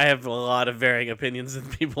 I have a lot of varying opinions of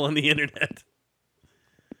people on the internet.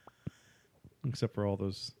 Except for all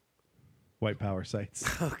those white power sites.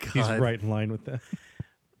 Oh God. He's right in line with that.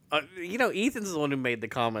 Ethan's the one who made the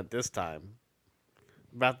comment this time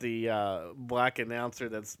about the black announcer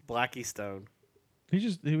that's Blackie Stone.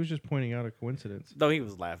 He was just pointing out a coincidence. No, he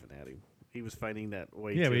was laughing at him. He was finding that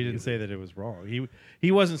way. Yeah, but he didn't say that it was wrong.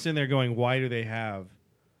 He wasn't sitting there going, "Why do they have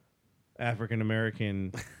African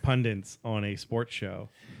American pundits on a sports show?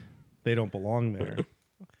 They don't belong there."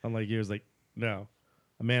 Unlike he was like, "No,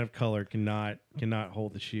 a man of color cannot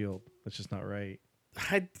hold the shield. That's just not right."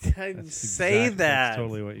 I didn't say that. That's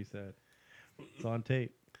totally what you said. It's on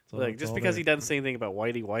tape. Like just because he doesn't say anything about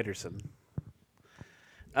Whitey Whiterson.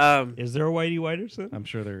 Is there a Whitey Whiterson? I'm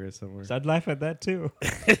sure there is somewhere. I'd laugh at that too.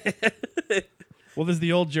 Well, there's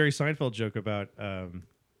the old Jerry Seinfeld joke about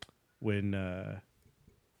when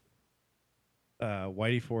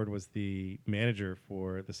Whitey Ford was the manager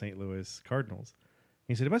for the St. Louis Cardinals.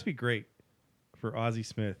 He said it must be great for Ozzie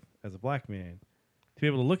Smith as a black man to be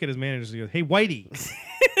able to look at his managers and go, "Hey, Whitey,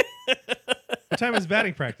 what time is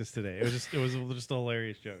batting practice today?" It was just a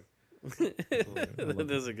hilarious joke. That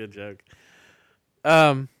is a good joke.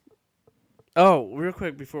 Oh, real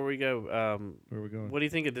quick before we go, Where are we going? what do you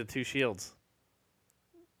think of the 2 Shields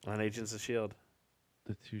on Agents of S.H.I.E.L.D.?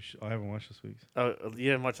 I haven't watched this week's. Oh,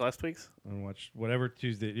 you didn't watch last week's? I haven't watched whatever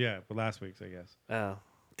Tuesday. Yeah, but last week's, I guess. Oh,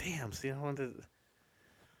 damn! See, I wanted.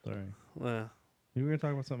 Sorry. Uh, You were gonna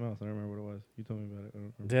talk about something else. I don't remember what it was. You told me about it. I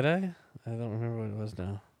don't remember. did I? I don't remember what it was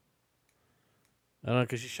now. I don't know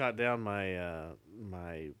because you shot down my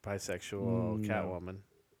my bisexual No. Catwoman.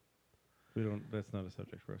 We don't. That's not a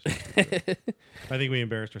subject for us. I think we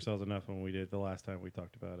embarrassed ourselves enough when we did the last time we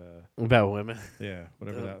talked about. About women. Yeah,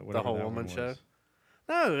 whatever The- that. the Whatever whole that woman one show? was.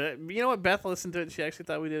 No, you know what? Beth listened to it and she actually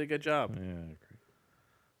thought we did a good job.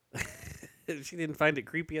 Yeah. She didn't find it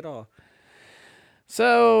creepy at all.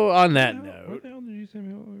 So, on that What note, the hell did you say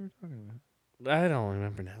what we were talking about? I don't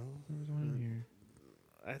remember now. There was one in here.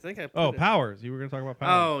 I think I. Oh, put it- Powers. You were gonna talk about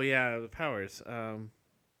Powers. Oh yeah, the Powers.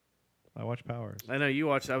 I watched Powers. I know you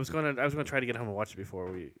watched. I was gonna try to get home and watch it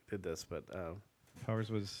before we did this, but Powers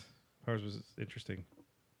was interesting.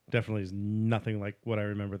 Definitely is nothing like what I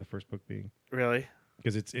remember the first book being, really.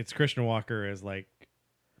 because it's Christian Walker as like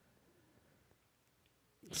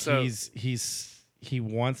So he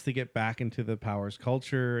wants to get back into the Powers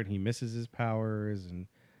culture and he misses his powers and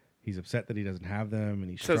he's upset that he doesn't have them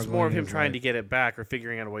and he's so it's more of him trying to get. get it back or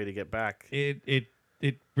figuring out a way to get back.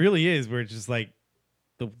 It really is, where it's just like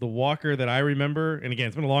the Walker that I remember, and again,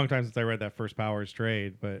 it's been a long time since I read that first Powers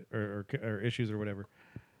trade, but or issues or whatever.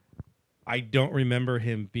 I don't remember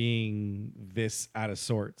him being this out of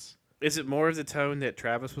sorts. Is it more of the tone that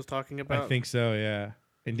Travis was talking about? I think so, yeah.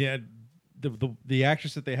 And yeah, the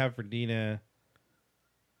actress that they have for Dina,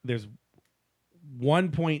 there's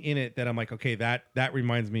one point in it that I'm like, okay, that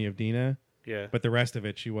reminds me of Dina, Yeah. but the rest of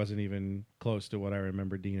it, she wasn't even close to what I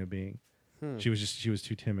remember Dina being. She was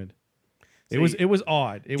too timid. So It was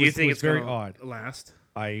odd. do you think it was it's very gonna odd. last?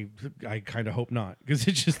 I kind of hope not, because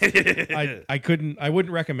it just I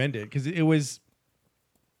wouldn't recommend it, because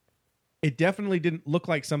it definitely didn't look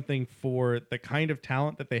like something for the kind of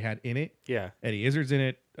talent that they had in it. Yeah. Eddie Izzard's in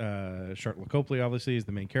it. Charlotte Copley obviously is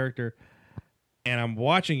the main character, and I'm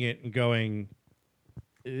watching it and going,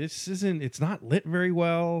 it's not lit very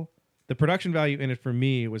well. The production value in it for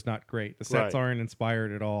me was not great. The sets Right. aren't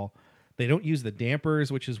inspired at all. They don't use the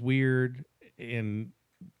dampers, which is weird. In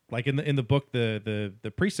like in the book,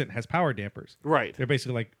 the precinct has power dampers. Right. They're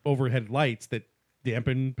basically like overhead lights that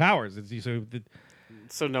dampen powers.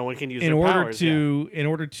 So no one can use in their order powers,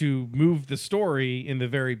 to move the story in the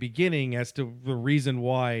very beginning as to the reason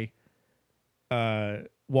why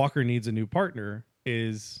Walker needs a new partner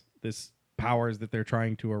is this powers that they're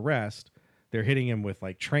trying to arrest. They're hitting him with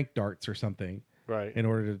like tranq darts or something right. in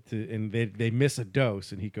order to and they miss a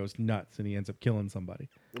dose and he goes nuts and he ends up killing somebody.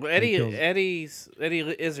 Well, He Eddie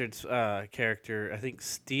kills- Izzard's character, I think,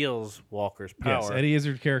 steals Walker's power. Yes, Eddie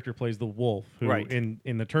Izzard's character plays the wolf, who Right.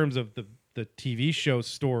 in the terms of the TV show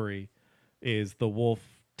story is the wolf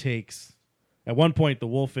takes at one point the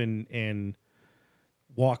wolf and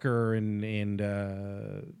Walker and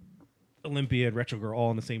Olympia and Retro Girl all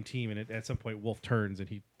on the same team, and at some point Wolf turns and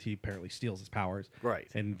he apparently steals his powers. Right.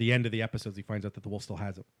 And the end of the episodes he finds out that the wolf still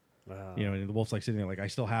has him. You know, and the wolf's like sitting there like, I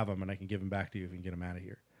still have him and I can give him back to you if you can get him out of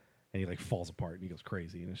here. And he like falls apart and he goes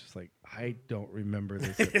crazy, and it's just like, I don't remember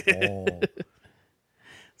this at all.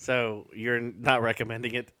 So you're not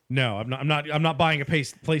recommending it? No, I'm not buying a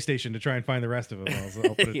PlayStation to try and find the rest of them.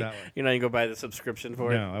 I'll put it that way. You're not going to go buy the subscription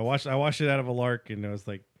for it? No, I watched it out of a lark, and it was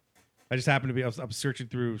like, I just happened to be I was searching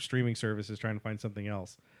through streaming services trying to find something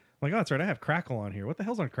else. I'm like, oh, that's right, I have Crackle on here. What the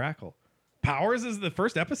hell's on Crackle? Powers is the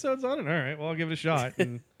first episode's on it. All right, well, I'll give it a shot.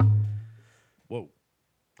 And whoa,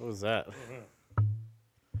 What was that?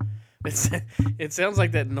 It sounds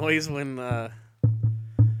like that noise when.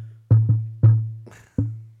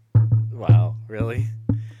 Wow, really?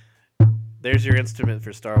 There's your instrument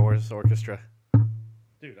for Star Wars Orchestra.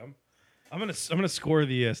 dude, I'm gonna score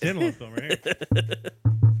the standalone film right here.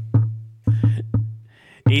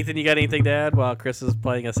 Ethan, you got anything to add while Chris is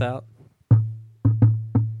playing us out?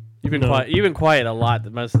 You've been No. quiet. You've been quiet a lot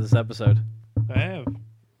most of this episode. I have.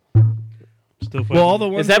 Still Well, all the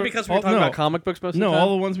ones Is that where- because we're all- talking no, about comic books most of No, the time?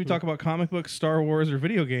 all the ones we talk about comic books, Star Wars, or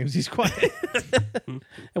video games, he's quiet. And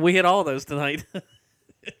we hit all those tonight.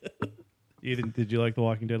 Ethan, did you like The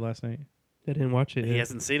Walking Dead last night? I didn't watch it He yet.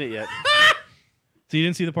 hasn't seen it yet. So you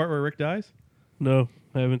didn't see the part where Rick dies? No,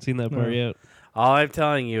 I haven't seen that part No. yet. All I'm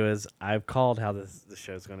telling you is I've called how the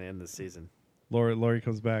show's going to end this season. Laurie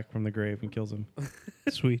comes back from the grave and kills him.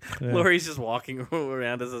 Sweet. Yeah. Laurie's just walking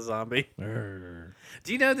around as a zombie.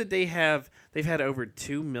 Do you know that they've had over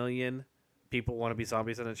 2 million people want to be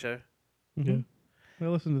zombies on the show? Yeah. I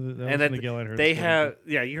listened to the And that Gil I heard they it. have,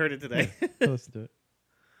 yeah, you heard it today. I listened to it.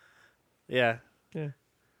 Yeah. Yeah.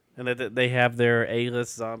 And that they have their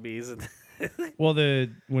A-list zombies. And Well,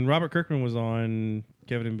 when Robert Kirkman was on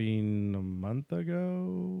Kevin and Bean a month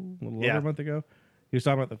ago, a little Yeah. over a month ago, he was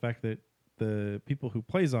talking about the fact that the people who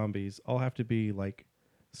play zombies all have to be like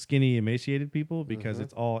skinny, emaciated people because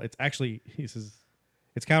it's actually, he says,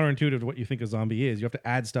 it's counterintuitive to what you think a zombie is. You have to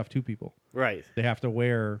add stuff to people. right. They have to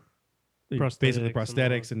wear basically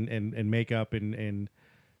prosthetics and makeup and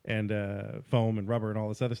foam and rubber and all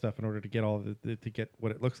this other stuff in order to get to get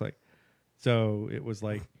what it looks like. So it was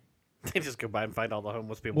like, They just go by and find all the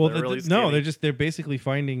homeless people. well, that are really no, skinny. they're basically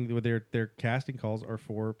finding their casting calls are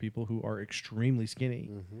for people who are extremely skinny,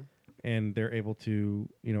 and they're able to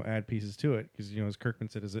add pieces to it because as Kirkman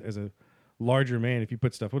said, as a larger man, if you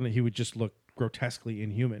put stuff on it, he would just look grotesquely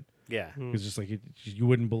inhuman. Yeah. Because just like you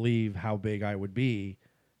wouldn't believe how big I would be,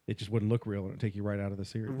 it just wouldn't look real and it'd take you right out of the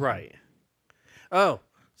series. Right. Oh.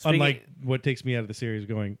 speaking- Unlike what takes me out of the series,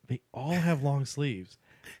 going, they all have long sleeves.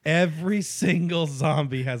 Every single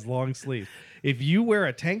zombie has long sleeves. If you wear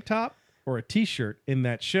a tank top or a t-shirt in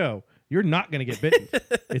that show, you're not going to get bitten.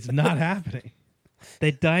 It's not happening.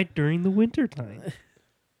 They died during the winter time. It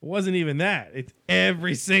wasn't even that. It's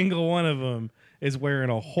every single one of them is wearing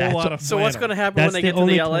a whole lot of So what's flannel. going to happen when That's they the get to the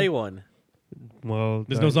only LA time- one? Well,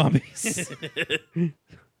 There's no zombies.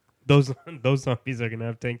 those zombies are gonna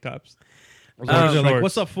have tank tops Zombies are like, shorts.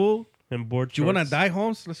 "What's up, fool? and board. Do you want to shorts. die,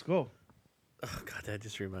 Holmes? Let's go." Oh, God, that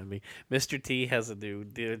just reminded me. Mr. T has a new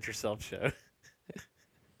do-it-yourself show.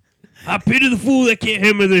 I pity the fool that can't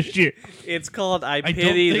hammer this shit. It's called I I don't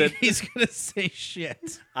Pity think the he's gonna say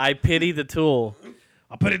shit. I Pity the Tool.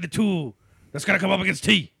 I'll put in the tool that's gonna come up against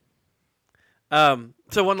T.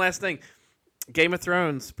 So one last thing. Game of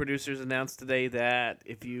Thrones producers announced today that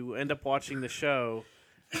if you end up watching the show,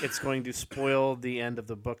 it's going to spoil the end of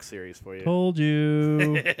the book series for you. Told you.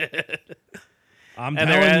 I'm And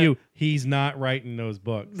they're telling at- you, he's not writing those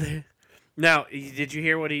books. Now, did you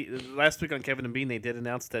hear what last week on Kevin and Bean? They did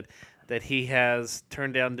announce that he has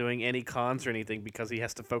turned down doing any cons or anything because he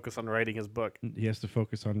has to focus on writing his book. He has to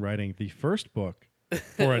focus on writing the first book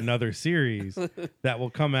for another series that will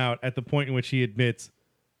come out at the point in which he admits,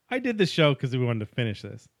 I did this show because we wanted to finish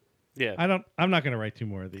this. Yeah. I'm not going to write 2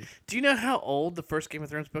 more of these. Do you know how old the first Game of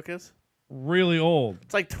Thrones book is? Really old.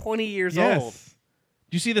 It's like 20 years Yes. old.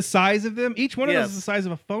 Do you see the size of them? Each one of Yes. those is the size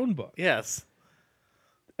of a phone book. Yes.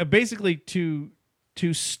 Basically, to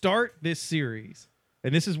to start this series,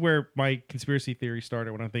 and this is where my conspiracy theory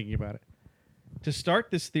started when I'm thinking about it. To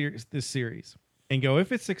start this series and go,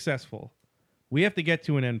 if it's successful, we have to get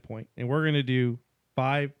to an end point, and we're going to do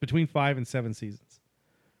between 5 and 7 seasons.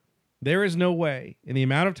 There is no way in the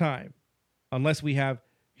amount of time, unless we have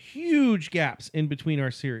huge gaps in between our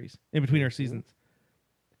seasons,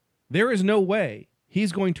 there is no way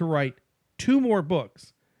he's going to write 2 more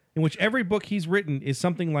books in which every book he's written is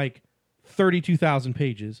something like 32,000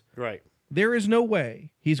 pages. Right. There is no way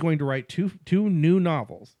he's going to write two new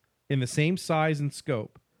novels in the same size and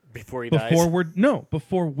scope Before he dies.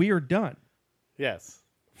 before we're done. Yes.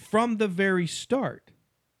 From the very start,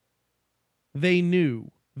 they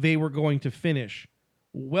knew they were going to finish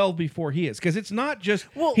well before he is. Because it's not just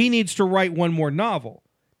he needs to write 1 more novel.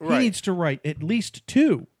 Right. He needs to write at least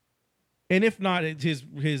 2. And if not, it's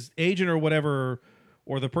his agent or whatever,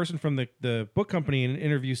 or the person from the book company in an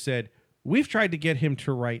interview said, we've tried to get him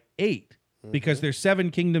to write 8 because there's 7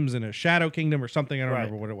 kingdoms and a shadow kingdom or something. I don't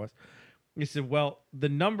remember what it was. He said, well, the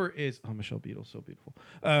number is... Oh, Michelle Beadle's so beautiful.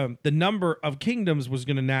 The number of kingdoms was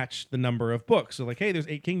going to match the number of books. So like, hey, there's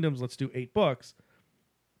 8 kingdoms. Let's do 8 books.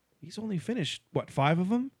 He's only finished, 5 of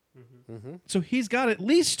them? Mm-hmm. So he's got at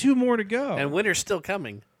least 2 more to go. And winter's still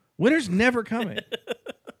coming. Winter's never coming.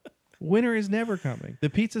 Winter is never coming. The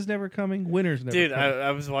pizza's never coming. Winter's never Dude, coming.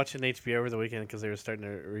 I was watching HBO over the weekend because they were starting to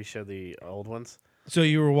reshow the old ones. So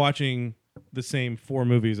you were watching the same 4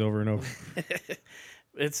 movies over and over.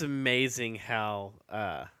 It's amazing how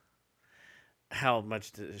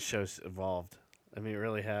much the show's evolved. I mean, it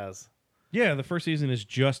really has. Yeah, the first season is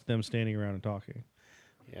just them standing around and talking.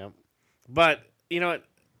 Yeah. But, you know what?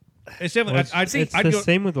 It's definitely... Well, it's the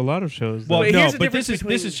same with a lot of shows. Well, But no, here's the but difference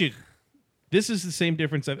this is shit. This is the same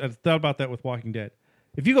difference. I've thought about that with Walking Dead.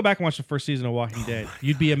 If you go back and watch the first season of Walking Dead,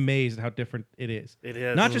 you'd be amazed at how different it is. It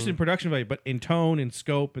is. Not just in production value, but in tone and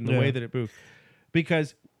scope and the way that it moves.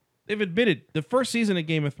 Because they've admitted the first season of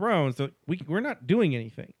Game of Thrones, we're not doing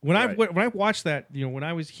anything. When I watched that, when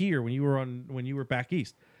I was here, when you were back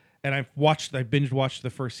east, and I binge watched the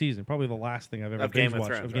first season, probably the last thing I've ever binge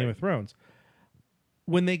watched of Game of Thrones.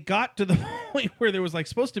 When they got to the point where there was like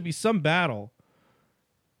supposed to be some battle,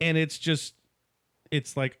 and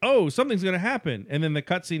it's like, oh, something's going to happen. And then the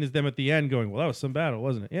cutscene is them at the end going, well, that was some battle,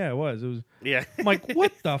 wasn't it? Yeah, it was. Yeah. I'm like,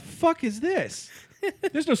 what the fuck is this?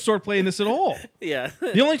 There's no sword play in this at all. Yeah.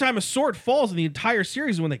 The only time a sword falls in the entire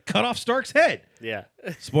series is when they cut off Stark's head. Yeah.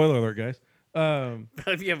 Spoiler alert, guys.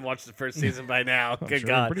 If you haven't watched the first season by now, good sure.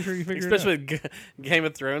 God. I'm pretty sure you figured Especially with Game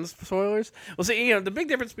of Thrones spoilers. Well, see, the big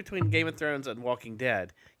difference between Game of Thrones and Walking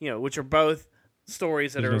Dead, which are both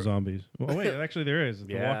stories that There's are... no zombies. Well, wait, actually there is.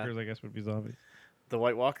 The Yeah. walkers, I guess, would be zombies. The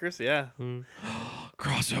White Walkers, yeah.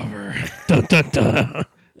 Crossover. Dun, dun, dun.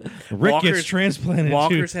 Rick gets transplanted.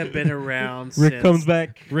 Walkers have been around Rick since... comes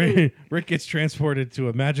back. Rick gets transported to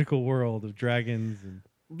a magical world of dragons and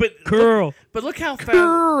But Curl. But look how fast...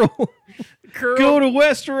 Curl. Curl. Go to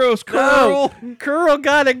Westeros, Curl. No, Curl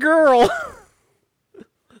got a girl.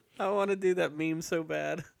 I want to do that meme so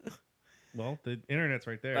bad. Well, the internet's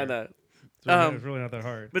right there. I know. It's really not that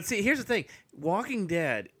hard. But see, here's the thing. Walking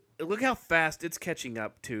Dead, look how fast it's catching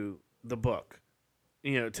up to the book.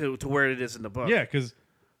 To where it is in the book. Yeah, because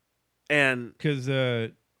And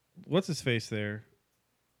what's his face there?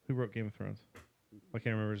 Who wrote Game of Thrones? I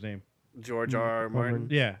can't remember his name. George R. R. Martin.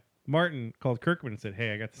 Yeah, Martin called Kirkman and said,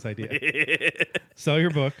 "Hey, I got this idea. Sell your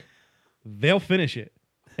book. They'll finish it,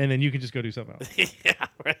 and then you can just go do something else." Yeah,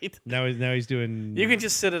 right. Now he's doing. You can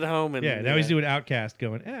just sit at home and... Now he's doing Outcast,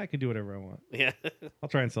 going, I can do whatever I want. Yeah. I'll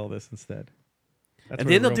try and sell this instead. That's And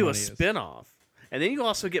where then the they'll real do a money is. spin-off. And then you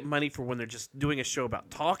also get money for when they're just doing a show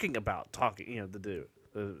about talking, the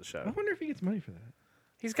show. I wonder if he gets money for that.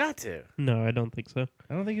 He's got to. No, I don't think so.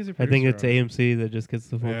 I don't think he's a I producer. think it's on it. AMC that just gets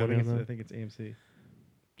the full Yeah, money on I that think it's AMC.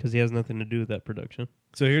 because he has nothing to do with that production.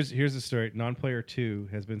 So here's the story. Non-Player 2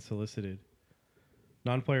 has been solicited.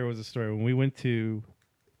 Non-Player was a story. When we went to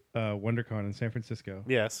WonderCon in San Francisco,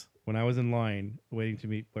 Yes. when I was in line waiting to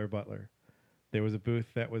meet Blair Butler, there was a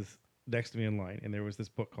booth that was next to me in line, and there was this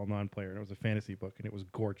book called Non-Player, and it was a fantasy book, and it was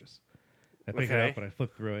gorgeous. I picked it Okay. up, and I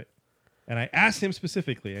flipped through it, and I asked him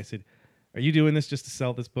specifically, I said, are you doing this just to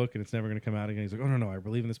sell this book, and it's never going to come out again? He's like, oh, no, I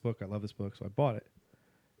believe in this book. I love this book, so I bought it.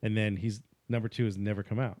 And then number 2 has never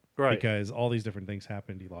come out. Right. Because all these different things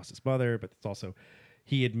happened. He lost his mother, but it's also,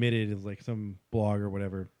 he admitted, it was like some blog or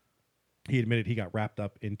whatever, he admitted he got wrapped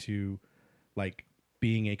up into like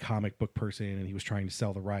being a comic book person, and he was trying to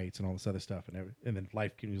sell the rights and all this other stuff, and then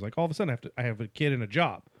life came. He was like, all of a sudden I have a kid and a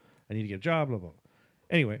job. I need to get a job. Blah blah. Blah.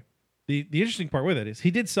 Anyway, the interesting part with it is he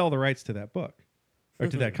did sell the rights to that book or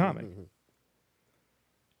to that comic,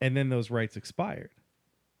 and then those rights expired.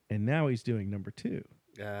 and now he's doing number 2.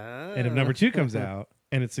 Ah. And if number 2 comes out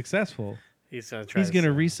and it's successful, he's going to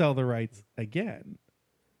to resell the rights again.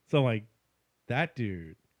 So like that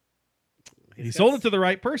dude, he sold it to the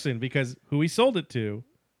right person because who he sold it to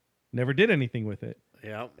never did anything with it.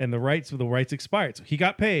 Yeah. And the rights expired. So he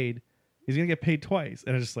got paid. He's going to get paid twice.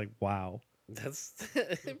 And it's just like, wow. That's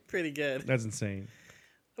pretty good. That's insane.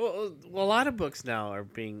 Well, a lot of books now are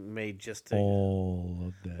being made just to. All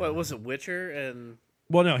of that. What was it, Witcher and?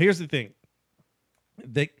 Well, no. Here's the thing.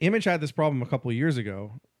 The Image had this problem a couple of years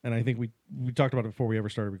ago, and I think we talked about it before we ever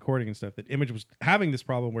started recording and stuff. That Image was having this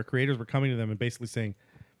problem where creators were coming to them and basically saying,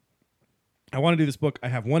 "I want to do this book. I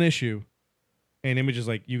have one issue," and Image is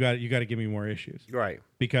like, "You got to give me more issues," Right.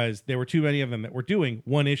 because there were too many of them that were doing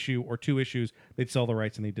one issue or 2 issues. They'd sell the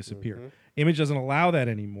rights and they'd disappear. Image doesn't allow that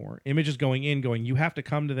anymore. Image is going, you have to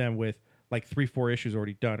come to them with like 3-4 issues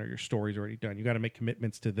already done or your story's already done. You got to make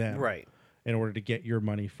commitments to them. Right. In order to get your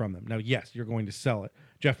money from them. Now, yes, you're going to sell it.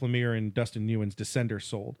 Jeff Lemire and Dustin Nguyen's Descender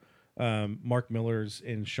sold. Mark Miller's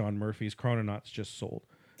and Sean Murphy's Chrononauts just sold.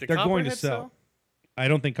 Did They're going to Copperhead sell. sell? I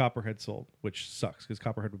don't think Copperhead sold, which sucks because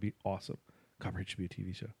Copperhead would be awesome. Copperhead should be a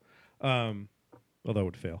TV show. Although it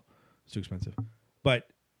would fail. It's too expensive. But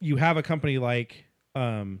you have a company like,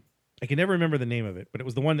 I can never remember the name of it, but it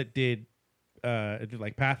was the one that did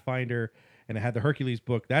like Pathfinder, and it had the Hercules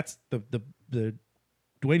book. That's the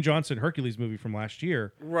Dwayne Johnson Hercules movie from last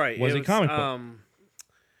year. Right. Was it a comic book.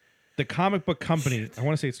 The comic book company, I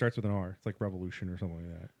want to say it starts with an R. It's like Revolution or something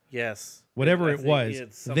like that. Yes. Whatever I it think was,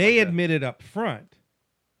 it's something they like that. admitted up front,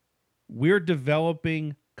 we're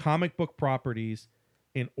developing comic book properties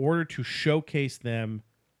in order to showcase them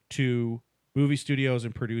to movie studios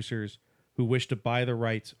and producers who wish to buy the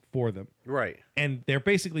rights for them. Right. And they're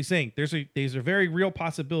basically saying there's a very real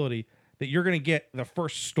possibility that you're going to get the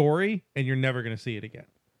first story and you're never going to see it again.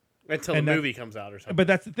 Until And the that- movie comes out or something. But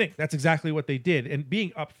that's the thing. That's exactly what they did. And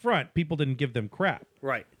being upfront, people didn't give them crap.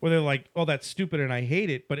 Right. Where they're like, oh, that's stupid and I hate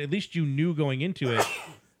it. But at least you knew going into it,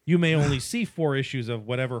 you may only see 4 issues of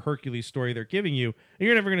whatever Hercules story they're giving you. And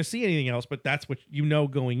you're never going to see anything else. But that's what you know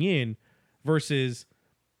going in versus,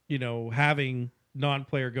 having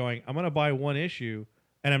non-player going, I'm going to buy 1 issue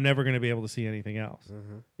and I'm never going to be able to see anything else.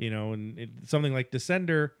 And something like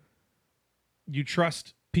Descender, you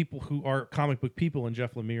trust people who are comic book people and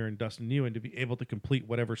Jeff Lemire and Dustin Nguyen to be able to complete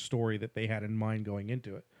whatever story that they had in mind going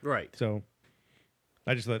into it. Right. So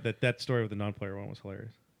I just thought that story with the non-player one was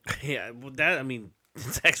hilarious. Yeah. Well,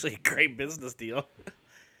 it's actually a great business deal.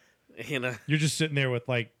 You're just sitting there with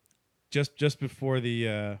like, just before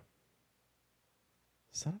the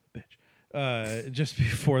son of a bitch. Just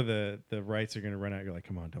before the rights are going to run out, you're like,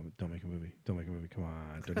 come on, don't make a movie. Don't make a movie. Come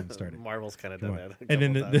on, don't even start it. Marvel's kind of Come done on. that.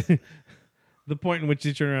 And then the point in which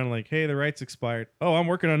you turn around like, hey, the rights expired. Oh, I'm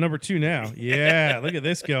working on number 2 now. Yeah, look at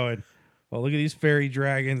this going. Well, look at these fairy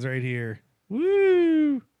dragons right here.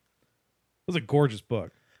 Woo! It was a gorgeous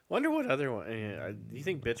book. Wonder what other one. Do you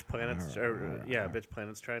think Bitch Planet's? Bitch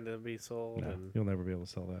Planet's trying to be sold. No, And you'll never be able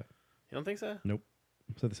to sell that. you don't think so? Nope.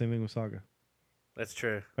 Said the same thing with Saga. That's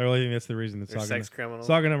true. I really think that's the reason that They're Saga. sex criminals.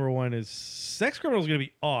 Saga number 1 is Sex Criminal is going to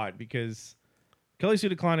be odd because Kelly Sue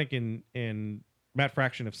DeConnick and Matt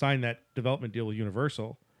Fraction have signed that development deal with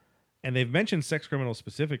Universal, and they've mentioned Sex Criminal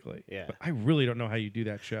specifically. Yeah. But I really don't know how you do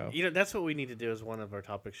that show. That's what we need to do as one of our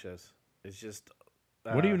topic shows. It's just.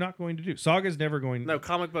 What are you not going to do? Saga's never going. No,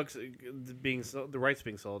 comic books being sold, the rights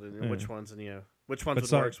being sold, and which ones, and which ones But would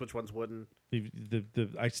Saga- work, which ones wouldn't.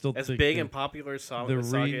 I still As think big and popular as Saga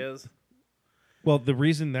is. Well, the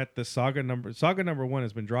reason that the Saga number 1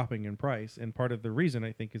 has been dropping in price, and part of the reason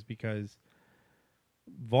I think is because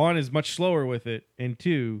Vaughn is much slower with it, and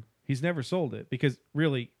 2, he's never sold it because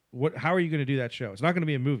really, how are you going to do that show? It's not going to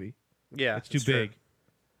be a movie. Yeah, It's too true. big.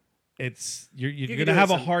 It's you're You going could to do have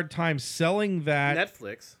a this on hard time selling that.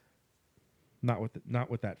 Netflix. Not with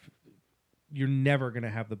that. You're never going to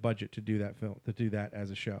have the budget to do that film, to do that as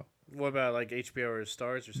a show. What about like HBO or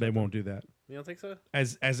Stars or something? They won't do that. You don't think so?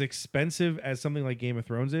 As expensive as something like Game of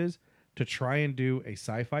Thrones is, to try and do a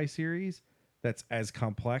sci-fi series that's as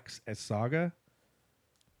complex as Saga,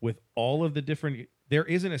 with all of the different, there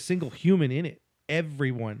isn't a single human in it.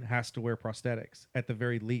 Everyone has to wear prosthetics at the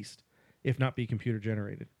very least, if not be computer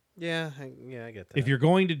generated. Yeah, I get that. If you're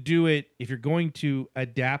going to do it, if you're going to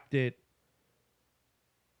adapt it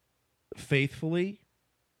faithfully,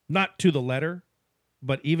 not to the letter,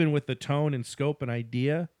 but even with the tone and scope and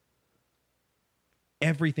idea,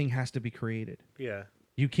 everything has to be created. yeah,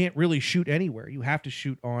 You can't really shoot anywhere. You have to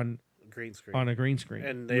shoot on green screen. a green screen.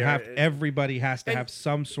 And everybody has to and- have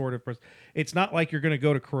some sort of. It's not like you're going to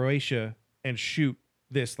go to Croatia and shoot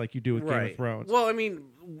this like you do with Game of Thrones. Well, I mean,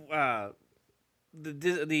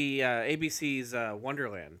 the ABC's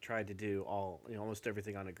Wonderland tried to do almost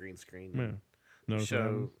everything on a green screen. Yeah. The Notice what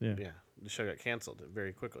show, happens? the show got canceled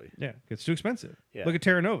very quickly. Yeah, it's too expensive. Yeah. Look at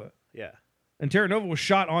Terra Nova. Yeah. And Terra Nova was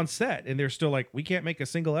shot on set, and they're still like, we can't make a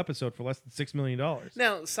single episode for less than $6 million.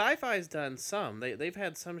 Now, Sci-Fi's done some. They've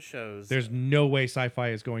had some shows. There's no way Sci-Fi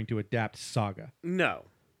is going to adapt Saga. No.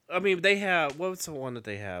 I mean, they have... What's the one that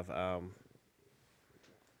they have? Oh,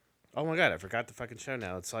 my God. I forgot the fucking show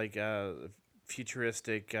now. It's like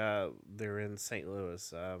futuristic. They're in St.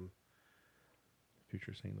 Louis.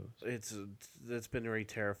 Future St. Louis. It's been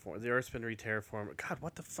re-terraformed. The Earth's been re-terraformed. God,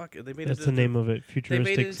 what the fuck? They made That's the name of it. They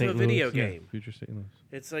made it Futuristic into St. a video Louis. game. Future St. Louis.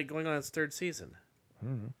 It's like going on its third season. I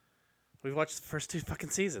don't know. We've watched the first 2 fucking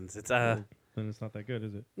seasons. It's Then it's not that good,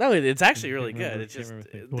 is it? no, it's actually really Can't good. remember- It's can't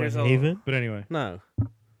just remember there's What, a Haven? But anyway, No.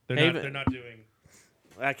 they're Haven- not doing.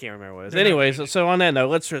 I can't remember what it is. They're not Anyways, so on that note,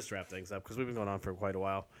 let's just wrap things up because we've been going on for quite a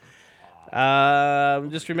while.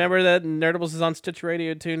 Just remember that Nerdables is on Stitch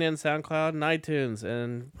Radio, TuneIn, SoundCloud, and iTunes.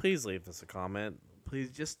 And Please leave us a comment.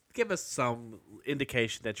 Please just give us some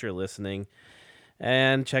indication that you're listening.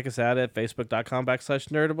 and check us out at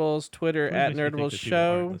facebook.com/Nerdables, Twitter It at makes me think Nerdables that people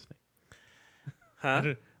aren't Show. listening.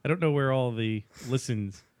 Huh? I don't know where all the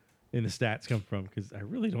listens in the stats come from because I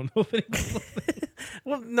really don't know if anybody's listening.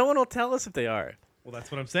 Well, no one will tell us if they are. Well,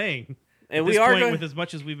 that's what I'm saying. And At we this are point, going. with as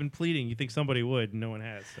much as we've been pleading, you think somebody would, and no one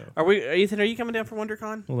has. So, Are we, Ethan? Are you coming down for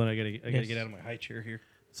WonderCon? well, then I gotta Yes. get out of my high chair here.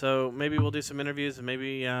 So maybe we'll do some interviews and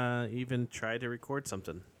maybe even try to record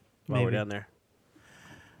something while we're Maybe. down there.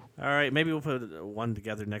 All right, maybe we'll put one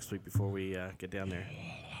together next week before we get down there.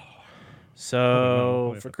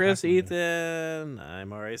 So Probably for have to Chris, pack one Ethan,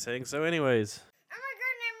 I'm already saying so. Anyways.